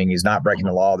filming. He's not breaking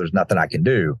the law. There's nothing I can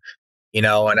do. And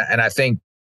I think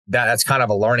that's kind of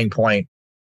a learning point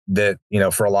that,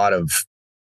 for a lot of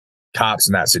cops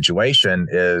in that situation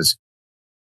is,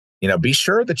 be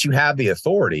sure that you have the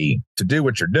authority to do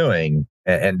what you're doing,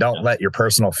 and don't let your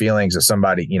personal feelings of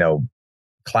somebody,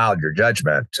 cloud your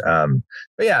judgment.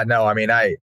 But yeah, no, I mean,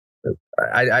 I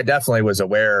definitely was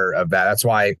aware of that. That's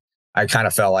why I kind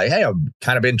of felt like, hey, I've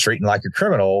kind of been treating like a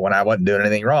criminal when I wasn't doing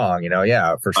anything wrong,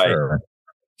 yeah, for sure.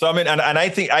 So, I mean, and I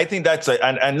think that's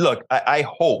and look, I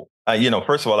hope,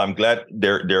 first of all, I'm glad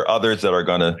there are others that are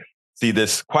going to see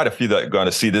this, quite a few that are going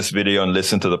to see this video and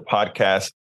listen to the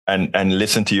podcast and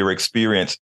listen to your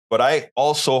experience. But I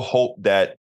also hope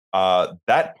that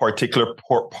that particular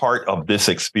part of this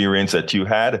experience that you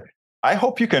had, I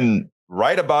hope you can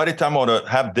write about it. I'm going to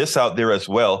have this out there as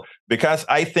well, because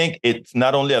I think it's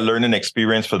not only a learning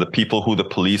experience for the people who the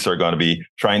police are going to be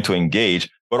trying to engage,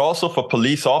 but also for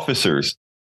police officers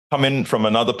coming from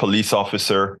another police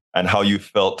officer and how you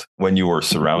felt when you were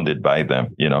surrounded by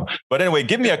them, But anyway,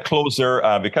 give me a closer,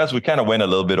 because we kind of went a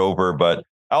little bit over, but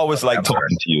I always like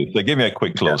talking to you. So give me a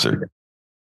quick closer.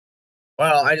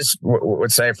 Well, I just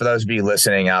would say for those of you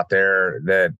listening out there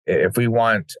that if we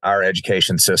want our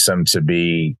education system to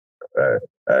be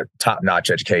a top-notch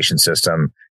education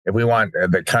system, if we want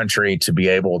the country to be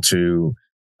able to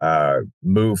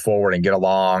move forward and get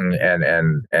along and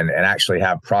actually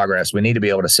have progress, we need to be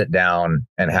able to sit down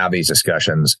and have these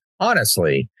discussions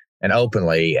honestly and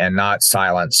openly, and not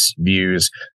silence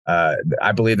views.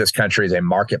 I believe this country is a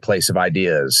marketplace of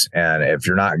ideas, and if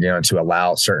you're not going to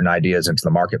allow certain ideas into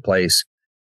the marketplace,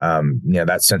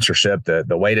 that censorship,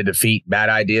 the way to defeat bad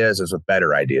ideas is with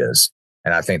better ideas.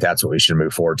 And I think that's what we should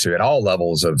move forward to at all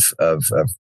levels of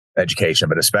education,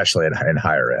 but especially in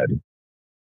higher ed.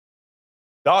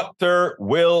 Dr.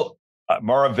 Will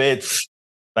Moravec,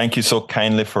 thank you so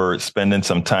kindly for spending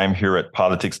some time here at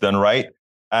Politics Done Right.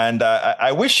 And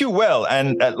I wish you well.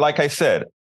 And like I said,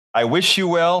 I wish you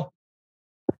well.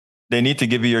 They need to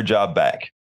give you your job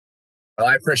back. Well,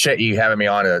 I appreciate you having me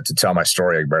on to tell my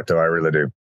story, Egberto. I really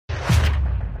do.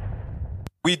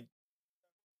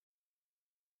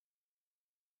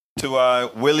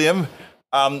 To William.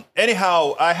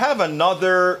 Anyhow, I have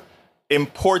another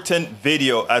important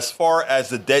video as far as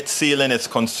the debt ceiling is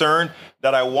concerned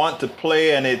that I want to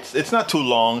play, and it's not too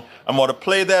long. I'm going to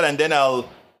play that, and then I'll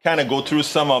kind of go through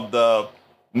some of the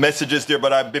messages there.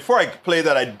 But before I play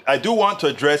that, I do want to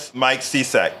address Mike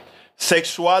Cisak.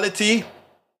 Sexuality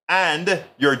and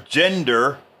your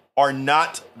gender are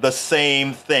not the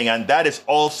same thing, and that is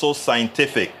also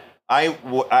scientific.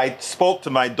 I spoke to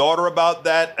my daughter about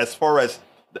that, as far as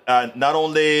not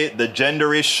only the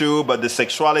gender issue, but the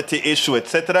sexuality issue,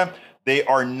 etc. They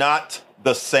are not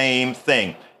the same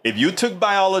thing. If you took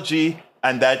biology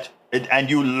and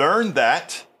you learned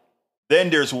that, then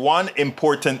there's one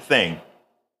important thing.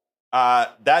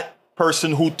 That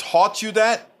person who taught you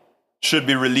that should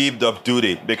be relieved of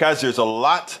duty, because there's a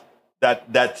lot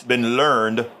that's been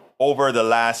learned over the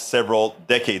last several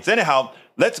decades. Anyhow,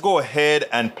 let's go ahead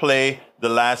and play the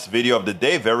last video of the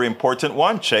day. Very important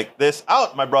one. Check this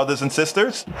out, my brothers and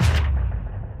sisters.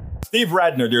 Steve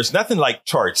Radner, there's nothing like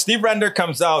charts. Steve Radner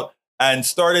comes out and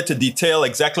started to detail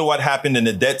exactly what happened in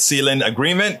the debt ceiling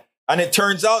agreement. And it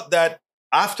turns out that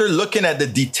after looking at the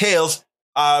details,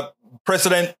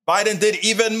 President Biden did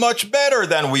even much better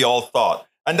than we all thought.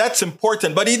 And that's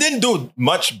important. But he didn't do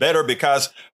much better because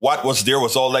what was there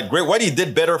was all that great. What he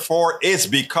did better for is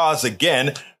because,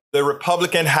 again, the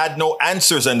Republican had no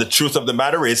answers. And the truth of the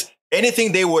matter is,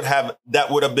 anything they would have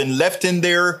that would have been left in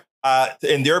their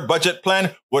budget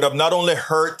plan would have not only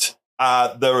hurt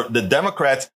the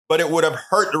Democrats, but it would have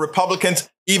hurt the Republicans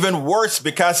even worse,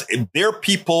 because their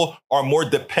people are more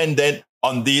dependent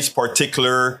on these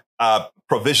particular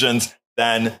provisions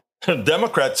than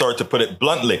Democrats are, to put it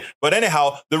bluntly. But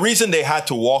anyhow, the reason they had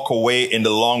to walk away in the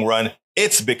long run,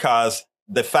 it's because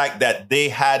the fact that they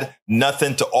had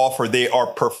nothing to offer. They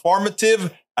are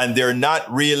performative, and they're not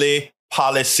really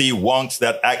policy wonks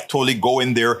that actually go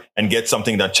in there and get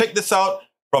something done. Check this out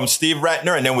from Steve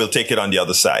Ratner, and then we'll take it on the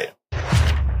other side.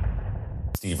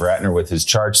 Steve Ratner with his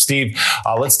charge. Steve,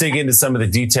 let's dig into some of the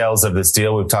details of this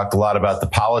deal. We've talked a lot about the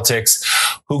politics.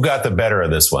 Who got the better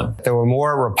of this one? There were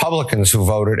more Republicans who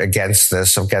voted against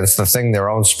this, against the thing their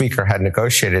own speaker had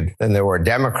negotiated, than there were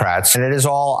Democrats. And it is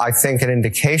all, I think, an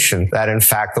indication that, in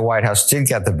fact, the White House did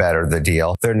get the better of the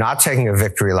deal. They're not taking a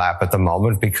victory lap at the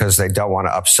moment because they don't want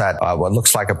to upset what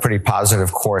looks like a pretty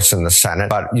positive course in the Senate.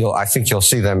 But I think you'll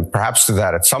see them perhaps do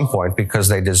that at some point because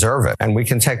they deserve it. And we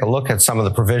can take a look at some of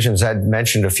the provisions. Ed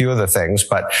mentioned a few of the things,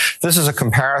 but this is a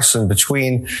comparison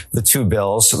between the two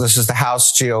bills. This is the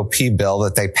House GOP bill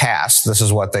that they passed. This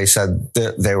is what they said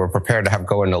they were prepared to have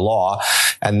go into law.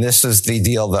 And this is the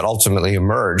deal that ultimately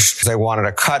emerged. They wanted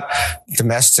to cut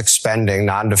domestic spending,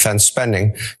 non-defense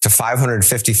spending, to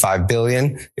 $555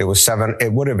 billion. It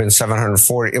would have been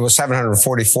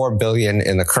 $744 billion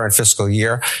in the current fiscal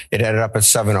year. It ended up at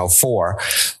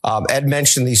 $704. Ed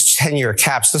mentioned these 10-year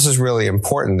caps. This is really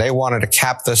important. They wanted to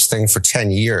cap this thing for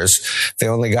 10 years. They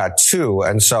only got 2.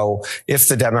 And so if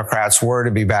the Democrats were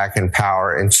to be back in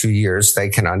power in 2 years,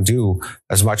 they can undo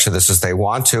as much of this as they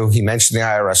want to. He mentioned the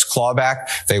IRS clawback.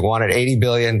 They wanted $80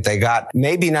 billion. They got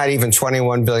maybe not even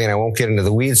 $21 billion. I won't get into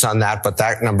the weeds on that, but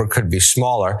that number could be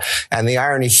smaller. And the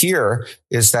irony here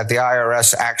is that the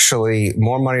IRS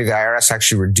more money the IRS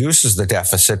actually reduces the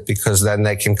deficit because then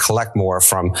they can collect more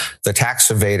from the tax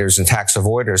evaders and tax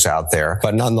avoiders out there.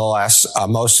 But nonetheless,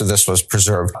 most of this was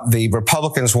preserved. The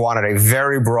Republicans wanted a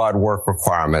very broad work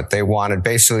requirement. They wanted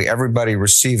basically everybody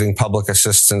receiving public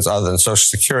assistance other than Social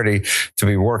Security to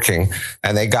be working,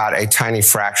 and they got a tiny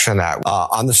fraction of that.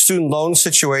 On the student loan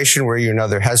situation, where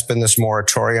there has been this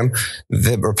moratorium,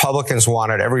 the Republicans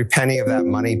wanted every penny of that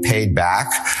money paid back.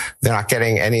 They're not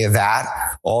getting any of that.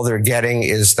 All they're getting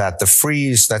is that the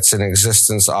freeze that's in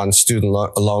existence on student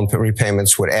loan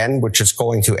repayments would end, which it's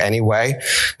going to anyway,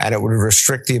 and it would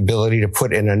restrict the ability to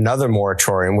put in another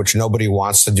moratorium, which nobody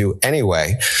wants to do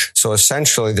anyway. So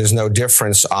essentially, there's no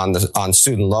difference on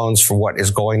student loans for what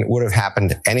would have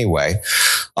happened anyway.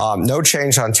 No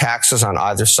change on taxes on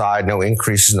either side. No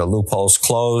increases in the loopholes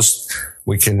closed.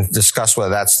 We can discuss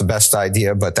whether that's the best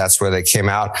idea, but that's where they came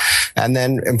out. And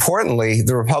then importantly,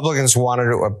 the Republicans wanted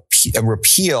to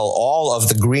repeal all of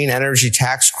the green energy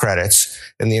tax credits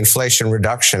in the Inflation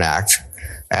Reduction Act.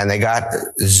 And they got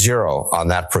 0 on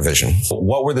that provision.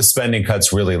 What were the spending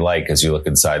cuts really like as you look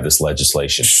inside this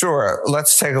legislation? Sure.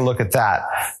 Let's take a look at that.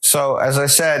 So as I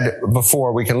said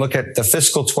before, we can look at the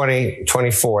fiscal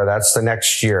 2024. That's the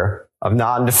next year of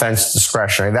non-defense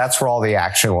discretionary. That's where all the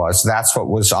action was. That's what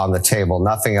was on the table.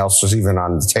 Nothing else was even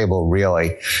on the table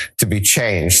really to be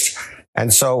changed.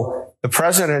 And so the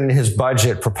president in his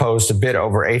budget proposed a bit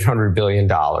over $800 billion.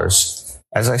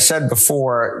 As I said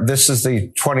before, this is the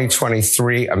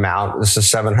 2023 amount. This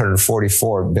is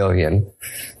 $744 billion.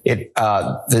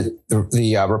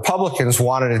 The Republicans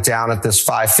wanted it down at this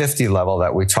 550 level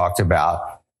that we talked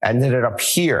about, ended it up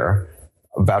here,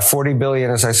 about $40 billion,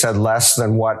 as I said, less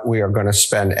than what we are going to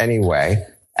spend anyway.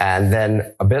 And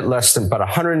then a bit less than, but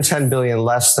 $110 billion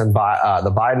less than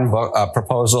the Biden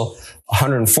proposal,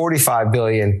 $145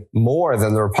 billion more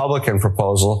than the Republican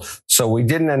proposal. So we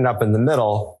didn't end up in the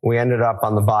middle. We ended up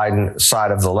on the Biden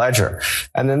side of the ledger.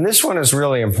 And then this one is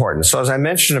really important. So as I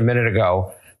mentioned a minute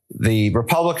ago, the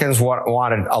Republicans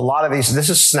wanted a lot of these. This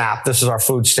is SNAP. This is our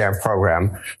food stamp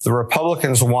program. The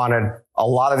Republicans wanted a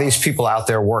lot of these people out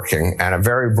there working and a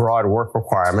very broad work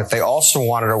requirement. They also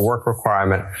wanted a work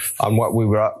requirement on what we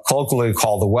would colloquially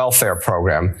call the welfare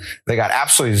program. They got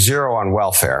absolutely 0 on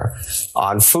welfare.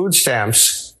 On food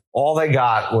stamps, all they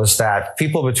got was that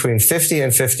people between 50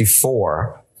 and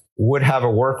 54 would have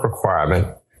a work requirement,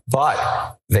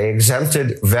 but they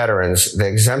exempted veterans. They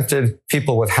exempted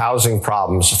people with housing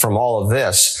problems from all of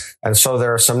this. And so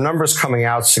there are some numbers coming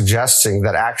out suggesting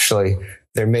that actually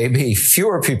there may be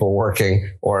fewer people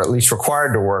working, or at least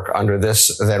required to work under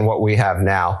this, than what we have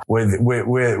now.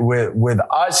 With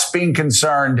us being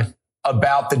concerned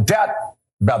about the debt,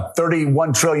 about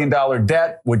 $31 trillion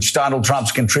debt, which Donald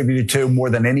Trump's contributed to more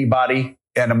than anybody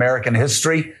in American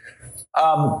history.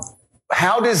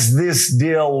 How does this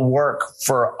deal work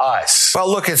for us? Well,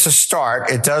 look, it's a start.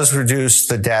 It does reduce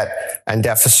the debt and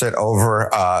deficit over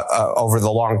the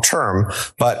long term.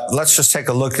 But let's just take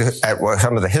a look at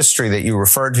some of the history that you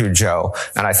referred to, Joe,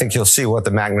 and I think you'll see what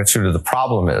the magnitude of the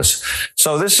problem is.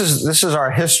 So this is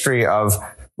our history of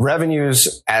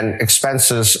revenues and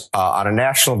expenses on a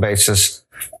national basis.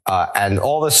 And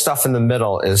all this stuff in the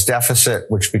middle is deficit,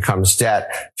 which becomes debt.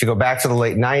 If you go back to the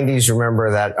late 90s,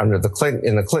 remember that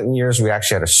in the Clinton years, we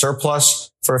actually had a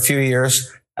surplus for a few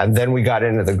years. And then we got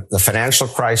into the financial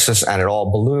crisis and it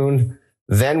all ballooned.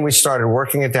 Then we started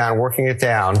working it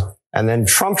down. And then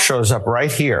Trump shows up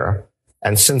right here.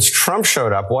 And since Trump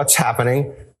showed up, what's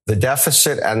happening? the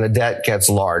deficit and the debt gets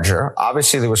larger.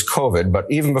 Obviously, there was COVID, but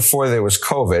even before there was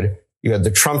COVID, you had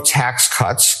the Trump tax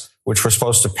cuts, which were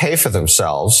supposed to pay for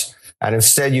themselves. And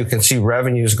instead, you can see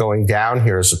revenues going down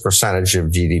here as a percentage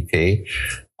of GDP.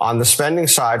 On the spending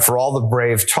side, for all the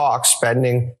brave talk,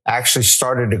 spending actually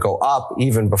started to go up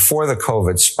even before the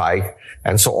COVID spike.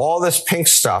 And so all this pink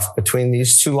stuff between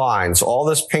these two lines, all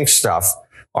this pink stuff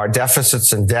are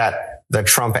deficits and debt that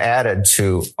Trump added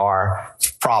to our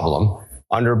problem.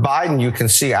 Under Biden, you can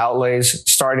see outlays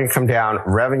starting to come down,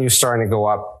 revenue starting to go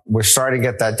up. We're starting to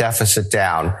get that deficit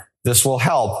down. This will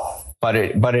help, but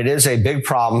it is a big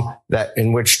problem that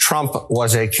in which Trump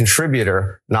was a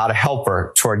contributor, not a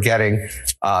helper toward getting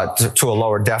to a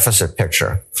lower deficit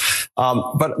picture.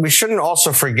 But we shouldn't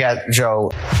also forget,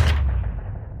 Joe.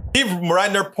 Steve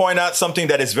Radner pointed out something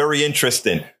that is very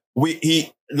interesting.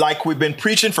 Like we've been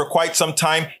preaching for quite some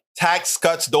time, tax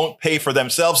cuts don't pay for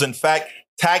themselves. In fact,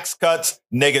 tax cuts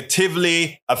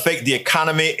negatively affect the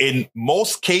economy in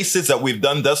most cases that we've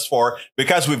done thus far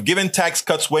because we've given tax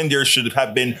cuts when there should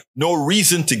have been no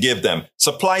reason to give them.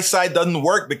 Supply side doesn't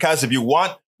work because if you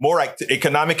want more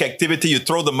economic activity, you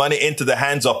throw the money into the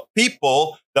hands of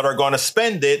people that are going to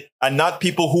spend it and not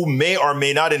people who may or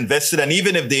may not invest it. And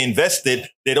even if they invest it,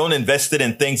 they don't invest it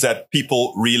in things that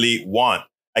people really want.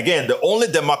 Again, the only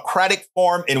democratic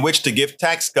form in which to give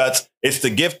tax cuts is to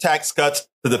give tax cuts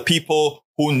to the people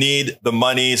who need the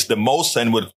monies the most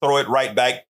and would throw it right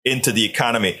back into the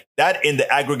economy. That in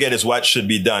the aggregate is what should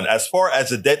be done. As far as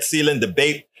the debt ceiling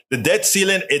debate, the debt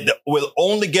ceiling, it will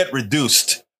only get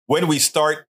reduced when we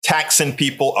start taxing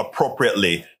people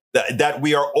appropriately. That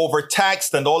we are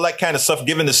overtaxed and all that kind of stuff,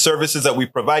 given the services that we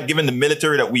provide, given the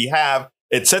military that we have,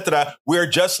 etc. We're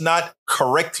just not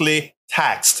correctly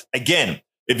taxed. Again,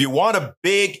 if you want a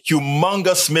big,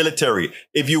 humongous military,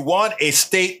 if you want a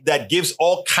state that gives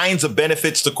all kinds of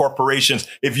benefits to corporations,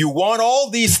 if you want all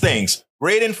these things,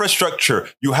 great infrastructure,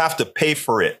 you have to pay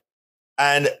for it.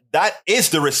 And that is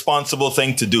the responsible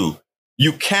thing to do.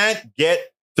 You cannot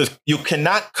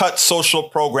cut social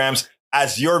programs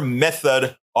as your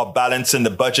method of balancing the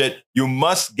budget. You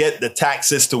must get the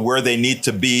taxes to where they need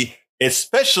to be,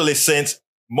 especially since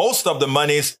most of the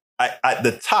monies at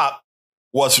the top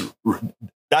was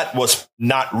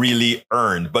not really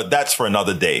earned, but that's for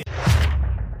another day.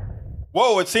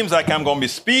 Whoa, it seems like I'm going to be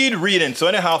speed reading. So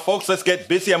anyhow, folks, let's get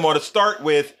busy. I'm going to start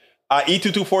with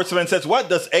E2247 says, what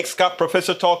does ex-cop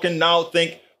Professor Talkin now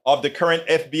think of the current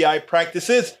FBI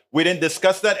practices? We didn't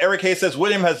discuss that. Eric Hayes says,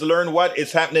 William has learned what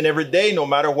is happening every day, no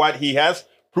matter what he has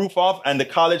proof of, and the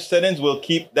college settings will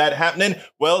keep that happening.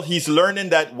 Well, he's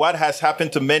learning that what has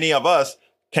happened to many of us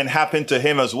can happen to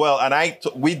him as well. And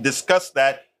we discussed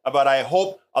that, but I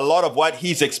hope a lot of what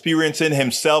he's experiencing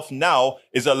himself now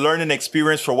is a learning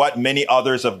experience for what many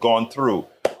others have gone through.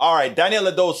 All right. Daniel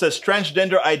Lado says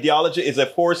transgender ideology is a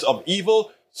force of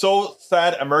evil. So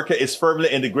sad America is firmly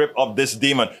in the grip of this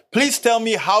demon. Please tell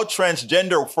me how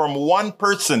transgender from one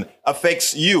person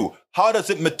affects you. How does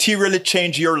it materially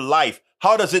change your life?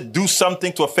 How does it do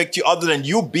something to affect you other than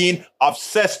you being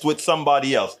obsessed with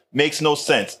somebody else? Makes no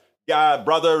sense.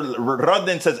 Brother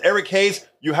Rudden says, Eric Hayes,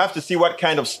 you have to see what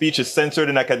kind of speech is censored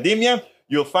in academia.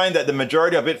 You'll find that the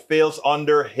majority of it fails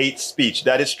under hate speech.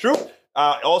 That is true.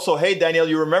 Also, hey, Daniel,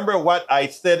 you remember what I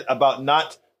said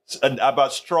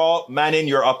about straw manning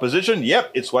your opposition?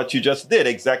 Yep, it's what you just did.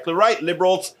 Exactly right.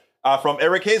 Liberals, from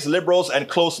Eric Hayes, liberals and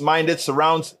close-minded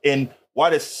surrounds in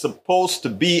what is supposed to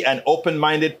be an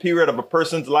open-minded period of a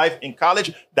person's life in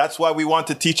college. That's why we want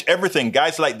to teach everything.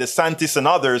 Guys like DeSantis and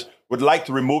others would like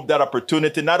to remove that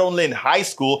opportunity, not only in high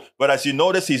school, but as you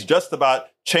notice, he's just about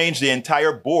changed the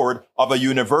entire board of a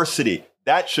university.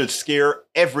 That should scare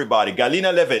everybody.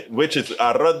 Galina Levitt, which is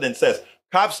Rudden says,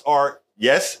 cops are,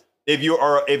 yes, if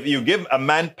you give a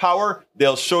man power,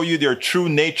 they'll show you their true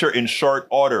nature in short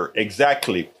order.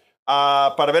 Exactly.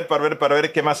 Para ver,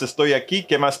 ¿qué más estoy aquí?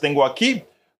 ¿Qué más tengo aquí?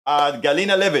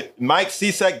 Galina Levitt, Mike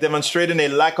Cisak demonstrating a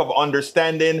lack of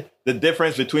understanding the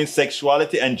difference between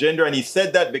sexuality and gender. And he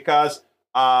said that because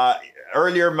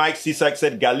earlier Mike Cisak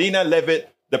said, Galina Levitt,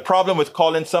 the problem with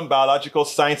calling some biological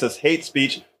science as hate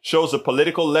speech shows the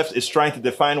political left is trying to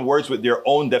define words with their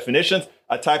own definitions,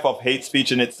 a type of hate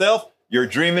speech in itself. You're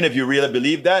dreaming if you really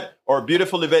believe that. Or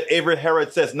beautiful Yvette Avery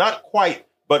Herod says, not quite,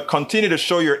 but continue to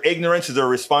show your ignorance is a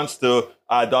response to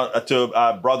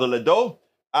Brother Ledo.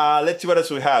 Let's see what else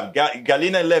we have.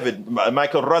 Galina Levitt,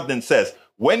 Michael Rudden says,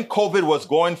 when COVID was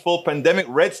going full pandemic,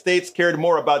 red states cared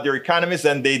more about their economies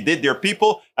than they did their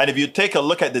people. And if you take a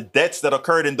look at the deaths that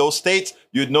occurred in those states,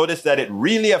 you'd notice that it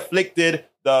really afflicted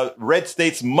the red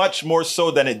states much more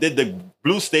so than it did the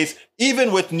blue states,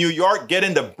 even with New York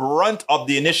getting the brunt of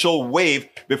the initial wave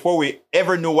before we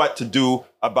ever knew what to do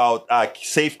about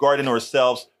safeguarding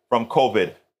ourselves from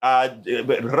COVID.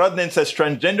 Rudnin says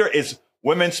transgender is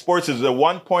women's sports is the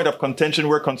one point of contention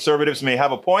where conservatives may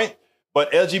have a point,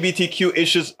 but LGBTQ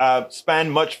issues span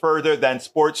much further than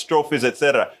sports trophies,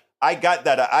 etc. I got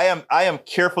that. I am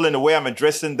careful in the way I'm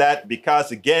addressing that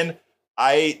because, again,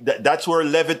 that's where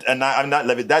Levitt and I'm not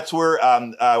Levitt. That's where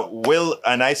Will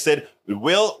and I said,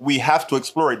 Will, we have to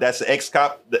explore it. That's the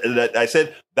ex-cop that I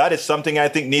said that is something I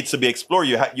think needs to be explored.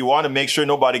 You want to make sure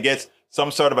nobody gets some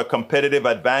sort of a competitive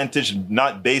advantage,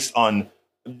 not based on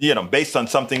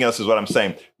something else is what I'm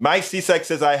saying. Mike Cisak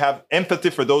says, I have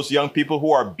empathy for those young people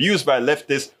who are abused by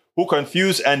leftists who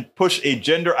confuse and push a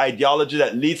gender ideology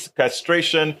that leads to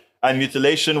castration and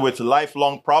mutilation with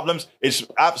lifelong problems. It's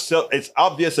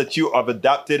obvious that you have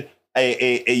adopted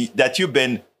that you've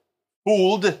been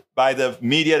fooled by the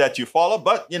media that you follow.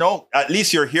 But, at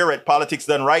least you're here at Politics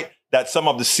Done Right, that some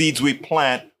of the seeds we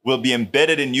plant will be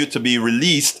embedded in you to be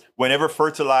released whenever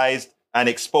fertilized and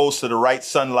exposed to the right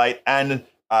sunlight and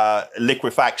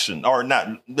liquefaction, or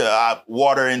not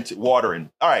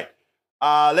watering. All right.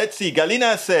 Let's see.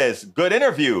 Galina says, good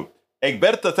interview.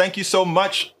 Egberto, thank you so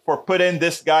much for putting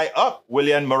this guy up.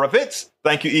 William Moravitz,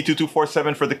 thank you,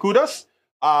 E2247, for the kudos.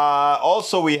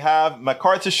 Also, we have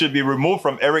McCarthy should be removed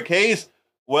from Eric Hayes.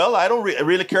 Well, I don't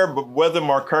really care whether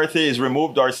McCarthy is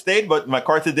removed or stayed, but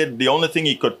McCarthy did the only thing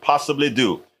he could possibly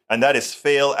do, and that is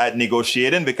fail at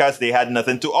negotiating because they had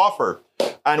nothing to offer.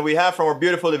 And we have from our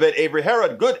beautiful Yvette Avery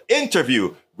Herod, good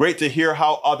interview. Great to hear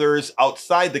how others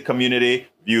outside the community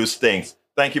views things.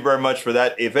 Thank you very much for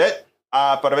that, Yvette.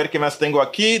 Para ver qué más tengo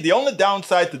aquí. The only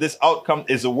downside to this outcome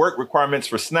is the work requirements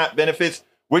for SNAP benefits,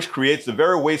 which creates the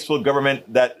very wasteful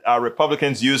government that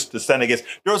Republicans used to send against.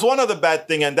 There was one other bad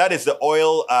thing, and that is the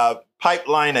oil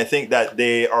pipeline, I think, that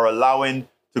they are allowing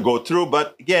to go through.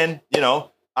 But again,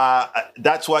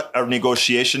 that's what a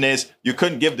negotiation is. You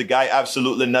couldn't give the guy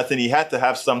absolutely nothing. He had to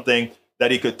have something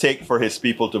that he could take for his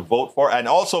people to vote for. And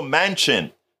also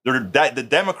Manchin, the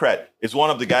Democrat, is one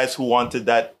of the guys who wanted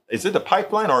that. Is it the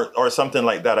pipeline or something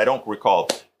like that? I don't recall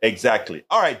exactly.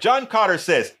 All right. John Carter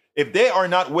says, if they are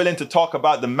not willing to talk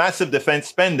about the massive defense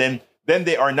spending, then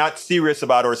they are not serious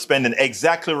about our spending.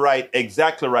 Exactly right.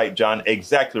 Exactly right, John.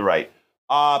 Exactly right.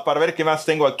 Para ver qué más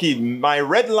tengo aquí. My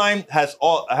red line has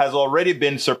already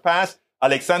been surpassed.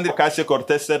 Alexander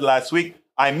Ocasio-Cortez said last week,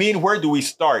 I mean, where do we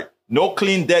start? No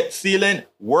clean debt ceiling,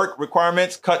 work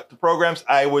requirements, cut the programs.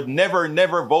 I would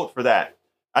never vote for that.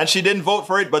 And she didn't vote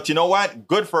for it. But you know what?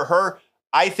 Good for her.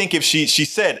 I think if she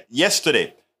said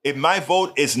yesterday, if my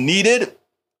vote is needed,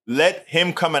 let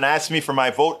him come and ask me for my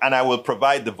vote and I will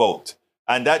provide the vote.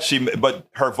 And but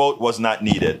her vote was not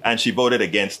needed and she voted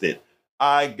against it.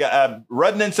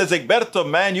 Rudnin says, Egberto,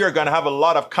 man, you're going to have a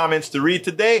lot of comments to read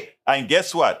today. And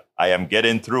guess what? I am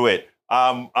getting through it.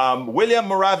 William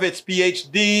Moravitz,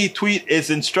 PhD, tweet is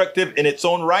instructive in its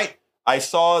own right. I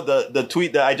saw the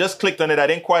tweet that I just clicked on it. I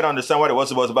didn't quite understand what it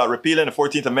was. It was about repealing the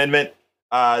 14th Amendment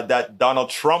that Donald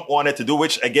Trump wanted to do,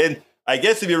 which, again, I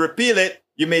guess if you repeal it,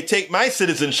 you may take my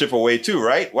citizenship away too,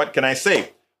 right? What can I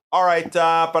say? All right.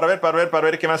 Para ver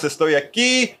qué más estoy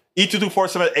aquí.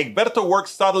 E2247, Egberto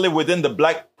works subtly within the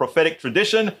Black prophetic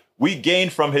tradition we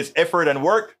gained from his effort and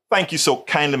work. Thank you so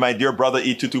kindly, my dear brother,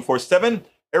 E2247.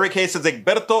 Eric Hayes says,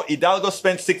 Egberto, Hidalgo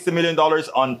spent $60 million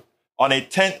on a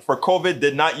tent for COVID,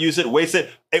 did not use it, wasted.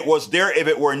 It was there if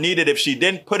it were needed. If she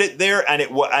didn't put it there and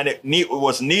it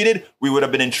was needed, we would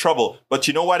have been in trouble. But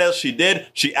you know what else she did?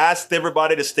 She asked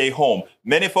everybody to stay home.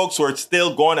 Many folks were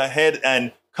still going ahead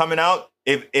and coming out.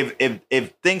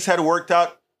 If things had worked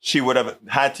out, she would have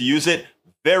had to use it.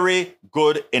 Very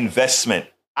good investment.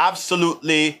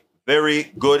 Absolutely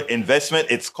very good investment.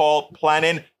 It's called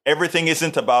planning. Everything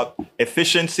isn't about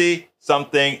efficiency.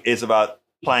 Something is about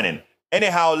planning.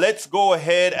 Anyhow, let's go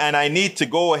ahead, and I need to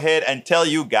go ahead and tell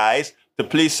you guys to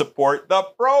please support the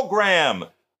program.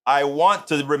 I want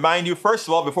to remind you, first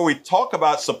of all, before we talk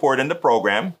about supporting the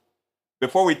program,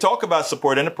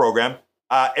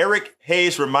 Eric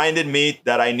Hayes reminded me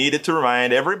that I needed to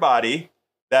remind everybody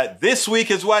that this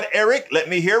week is what, Eric? Let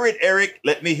me hear it, Eric.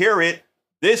 Let me hear it.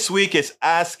 This week is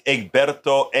Ask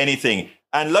Egberto Anything.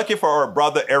 And lucky for our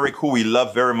brother Eric, who we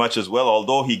love very much as well,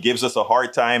 although he gives us a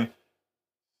hard time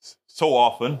so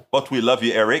often, but we love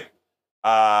you, Eric.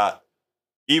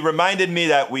 He reminded me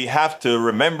that we have to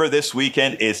remember this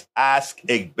weekend is Ask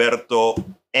Egberto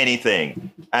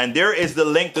Anything. And there is the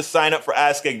link to sign up for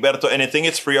Ask Egberto Anything.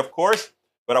 It's free, of course,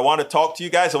 but I want to talk to you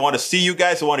guys. I want to see you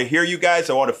guys. I want to hear you guys.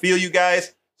 I want to feel you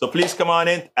guys. So please come on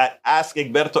in at Ask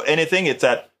Egberto Anything. It's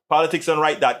at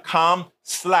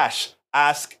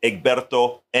politicsdoneright.com/Ask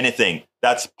Egberto Anything.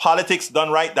 That's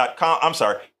politicsdoneright.com. I'm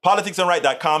sorry,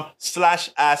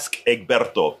 politicsdoneright.com/Ask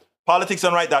Egberto.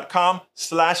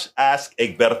 politicsdoneright.com/Ask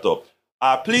Egberto.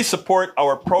 Please support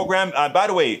our program. By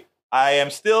the way, I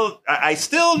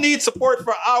still need support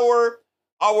for our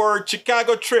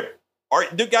Chicago trip. Are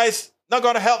you guys not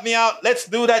going to help me out? Let's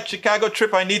do that Chicago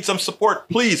trip. I need some support.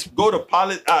 Please go to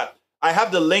I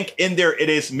have the link in there. It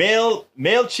is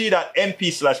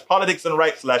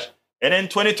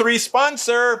mailchi.mp/politicsandright/NN23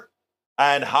 sponsor.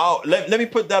 And let me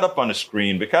put that up on the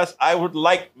screen, because I would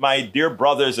like my dear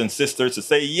brothers and sisters to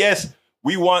say, yes,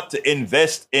 we want to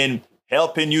invest in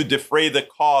helping you defray the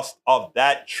cost of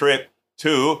that trip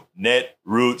to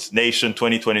Netroots Nation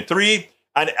 2023.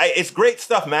 And it's great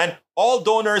stuff, man. All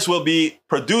donors will be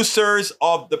producers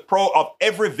of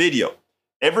every video.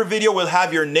 Every video will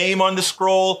have your name on the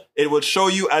scroll. It will show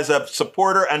you as a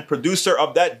supporter and producer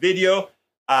of that video.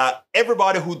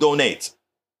 Everybody who donates,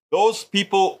 those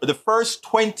people, the first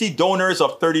 20 donors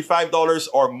of $35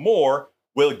 or more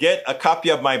will get a copy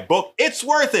of my book, It's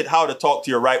Worth It, How to Talk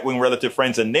to Your Right-Wing Relative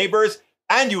Friends and Neighbors,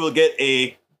 and you will get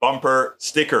a bumper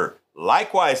sticker.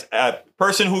 Likewise, a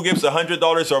person who gives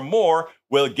 $100 or more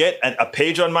will get a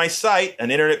page on my site,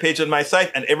 an internet page on my site,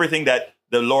 and everything that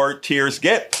the lower tiers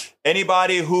get.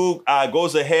 Anybody who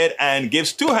goes ahead and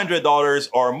gives $200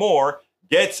 or more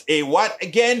gets a what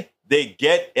again? They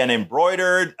get an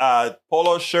embroidered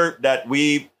polo shirt that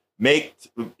we make,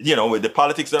 with the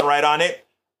Politics Done Right on it,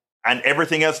 and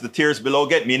everything else the tiers below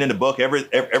get, meaning the book,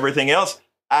 everything else,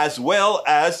 as well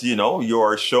as, you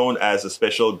are shown as a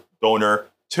special donor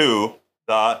to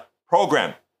the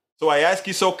program. So I ask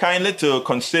you so kindly to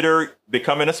consider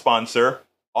becoming a sponsor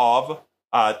of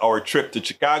our trip to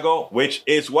Chicago, which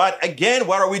is what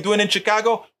are we doing in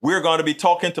Chicago? We're going to be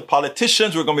talking to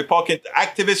politicians. We're going to be talking to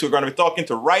activists. We're going to be talking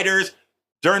to writers,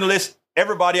 journalists,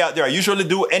 everybody out there. I usually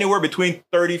do anywhere between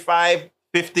 35,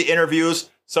 50 interviews,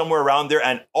 somewhere around there.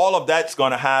 And all of that's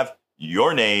going to have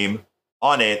your name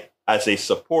on it as a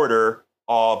supporter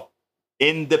of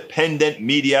independent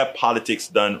media, Politics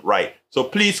Done Right. So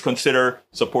please consider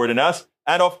supporting us.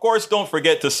 And of course, don't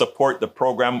forget to support the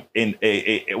program in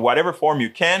a whatever form you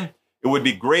can. It would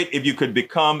be great if you could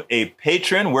become a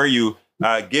patron, where you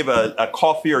give a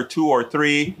coffee or two or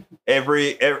three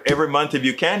every month if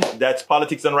you can. That's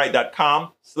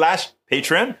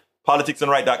politicsdoneright.com/patron,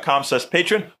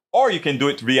 politicsdoneright.com/patron, or you can do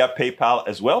it via PayPal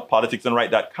as well,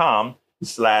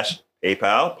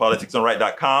 politicsdoneright.com/PayPal,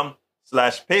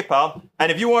 politicsdoneright.com/PayPal.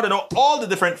 And if you want to know all the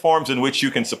different forms in which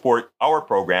you can support our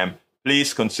program,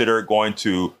 please consider going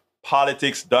to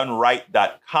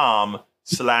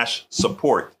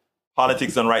politicsdoneright.com/support.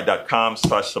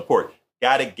 politicsdoneright.com/support.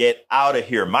 Gotta get out of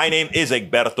here. My name is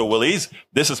Egberto Willies.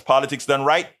 This is Politics Done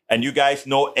Right, and you guys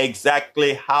know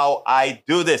exactly how I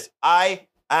do this. I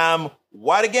am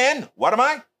what again? What am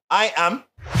I? I am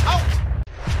out.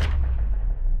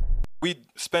 We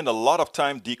spend a lot of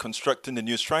time deconstructing the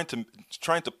news, trying to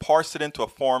parse it into a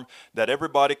form that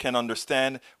everybody can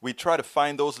understand. We try to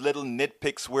find those little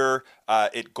nitpicks where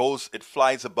it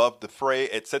flies above the fray,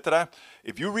 etc.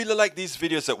 If you really like these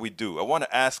videos that we do, I want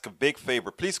to ask a big favor.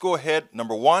 Please go ahead.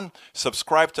 Number one,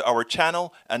 subscribe to our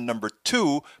channel. And number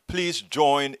two, please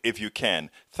join if you can.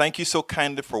 Thank you so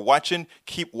kindly for watching.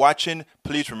 Keep watching.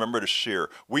 Please remember to share.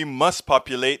 We must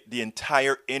populate the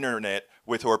entire internet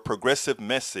with our progressive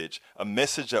message, a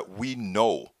message that we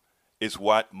know is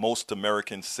what most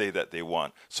Americans say that they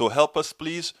want. So help us,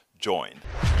 please join.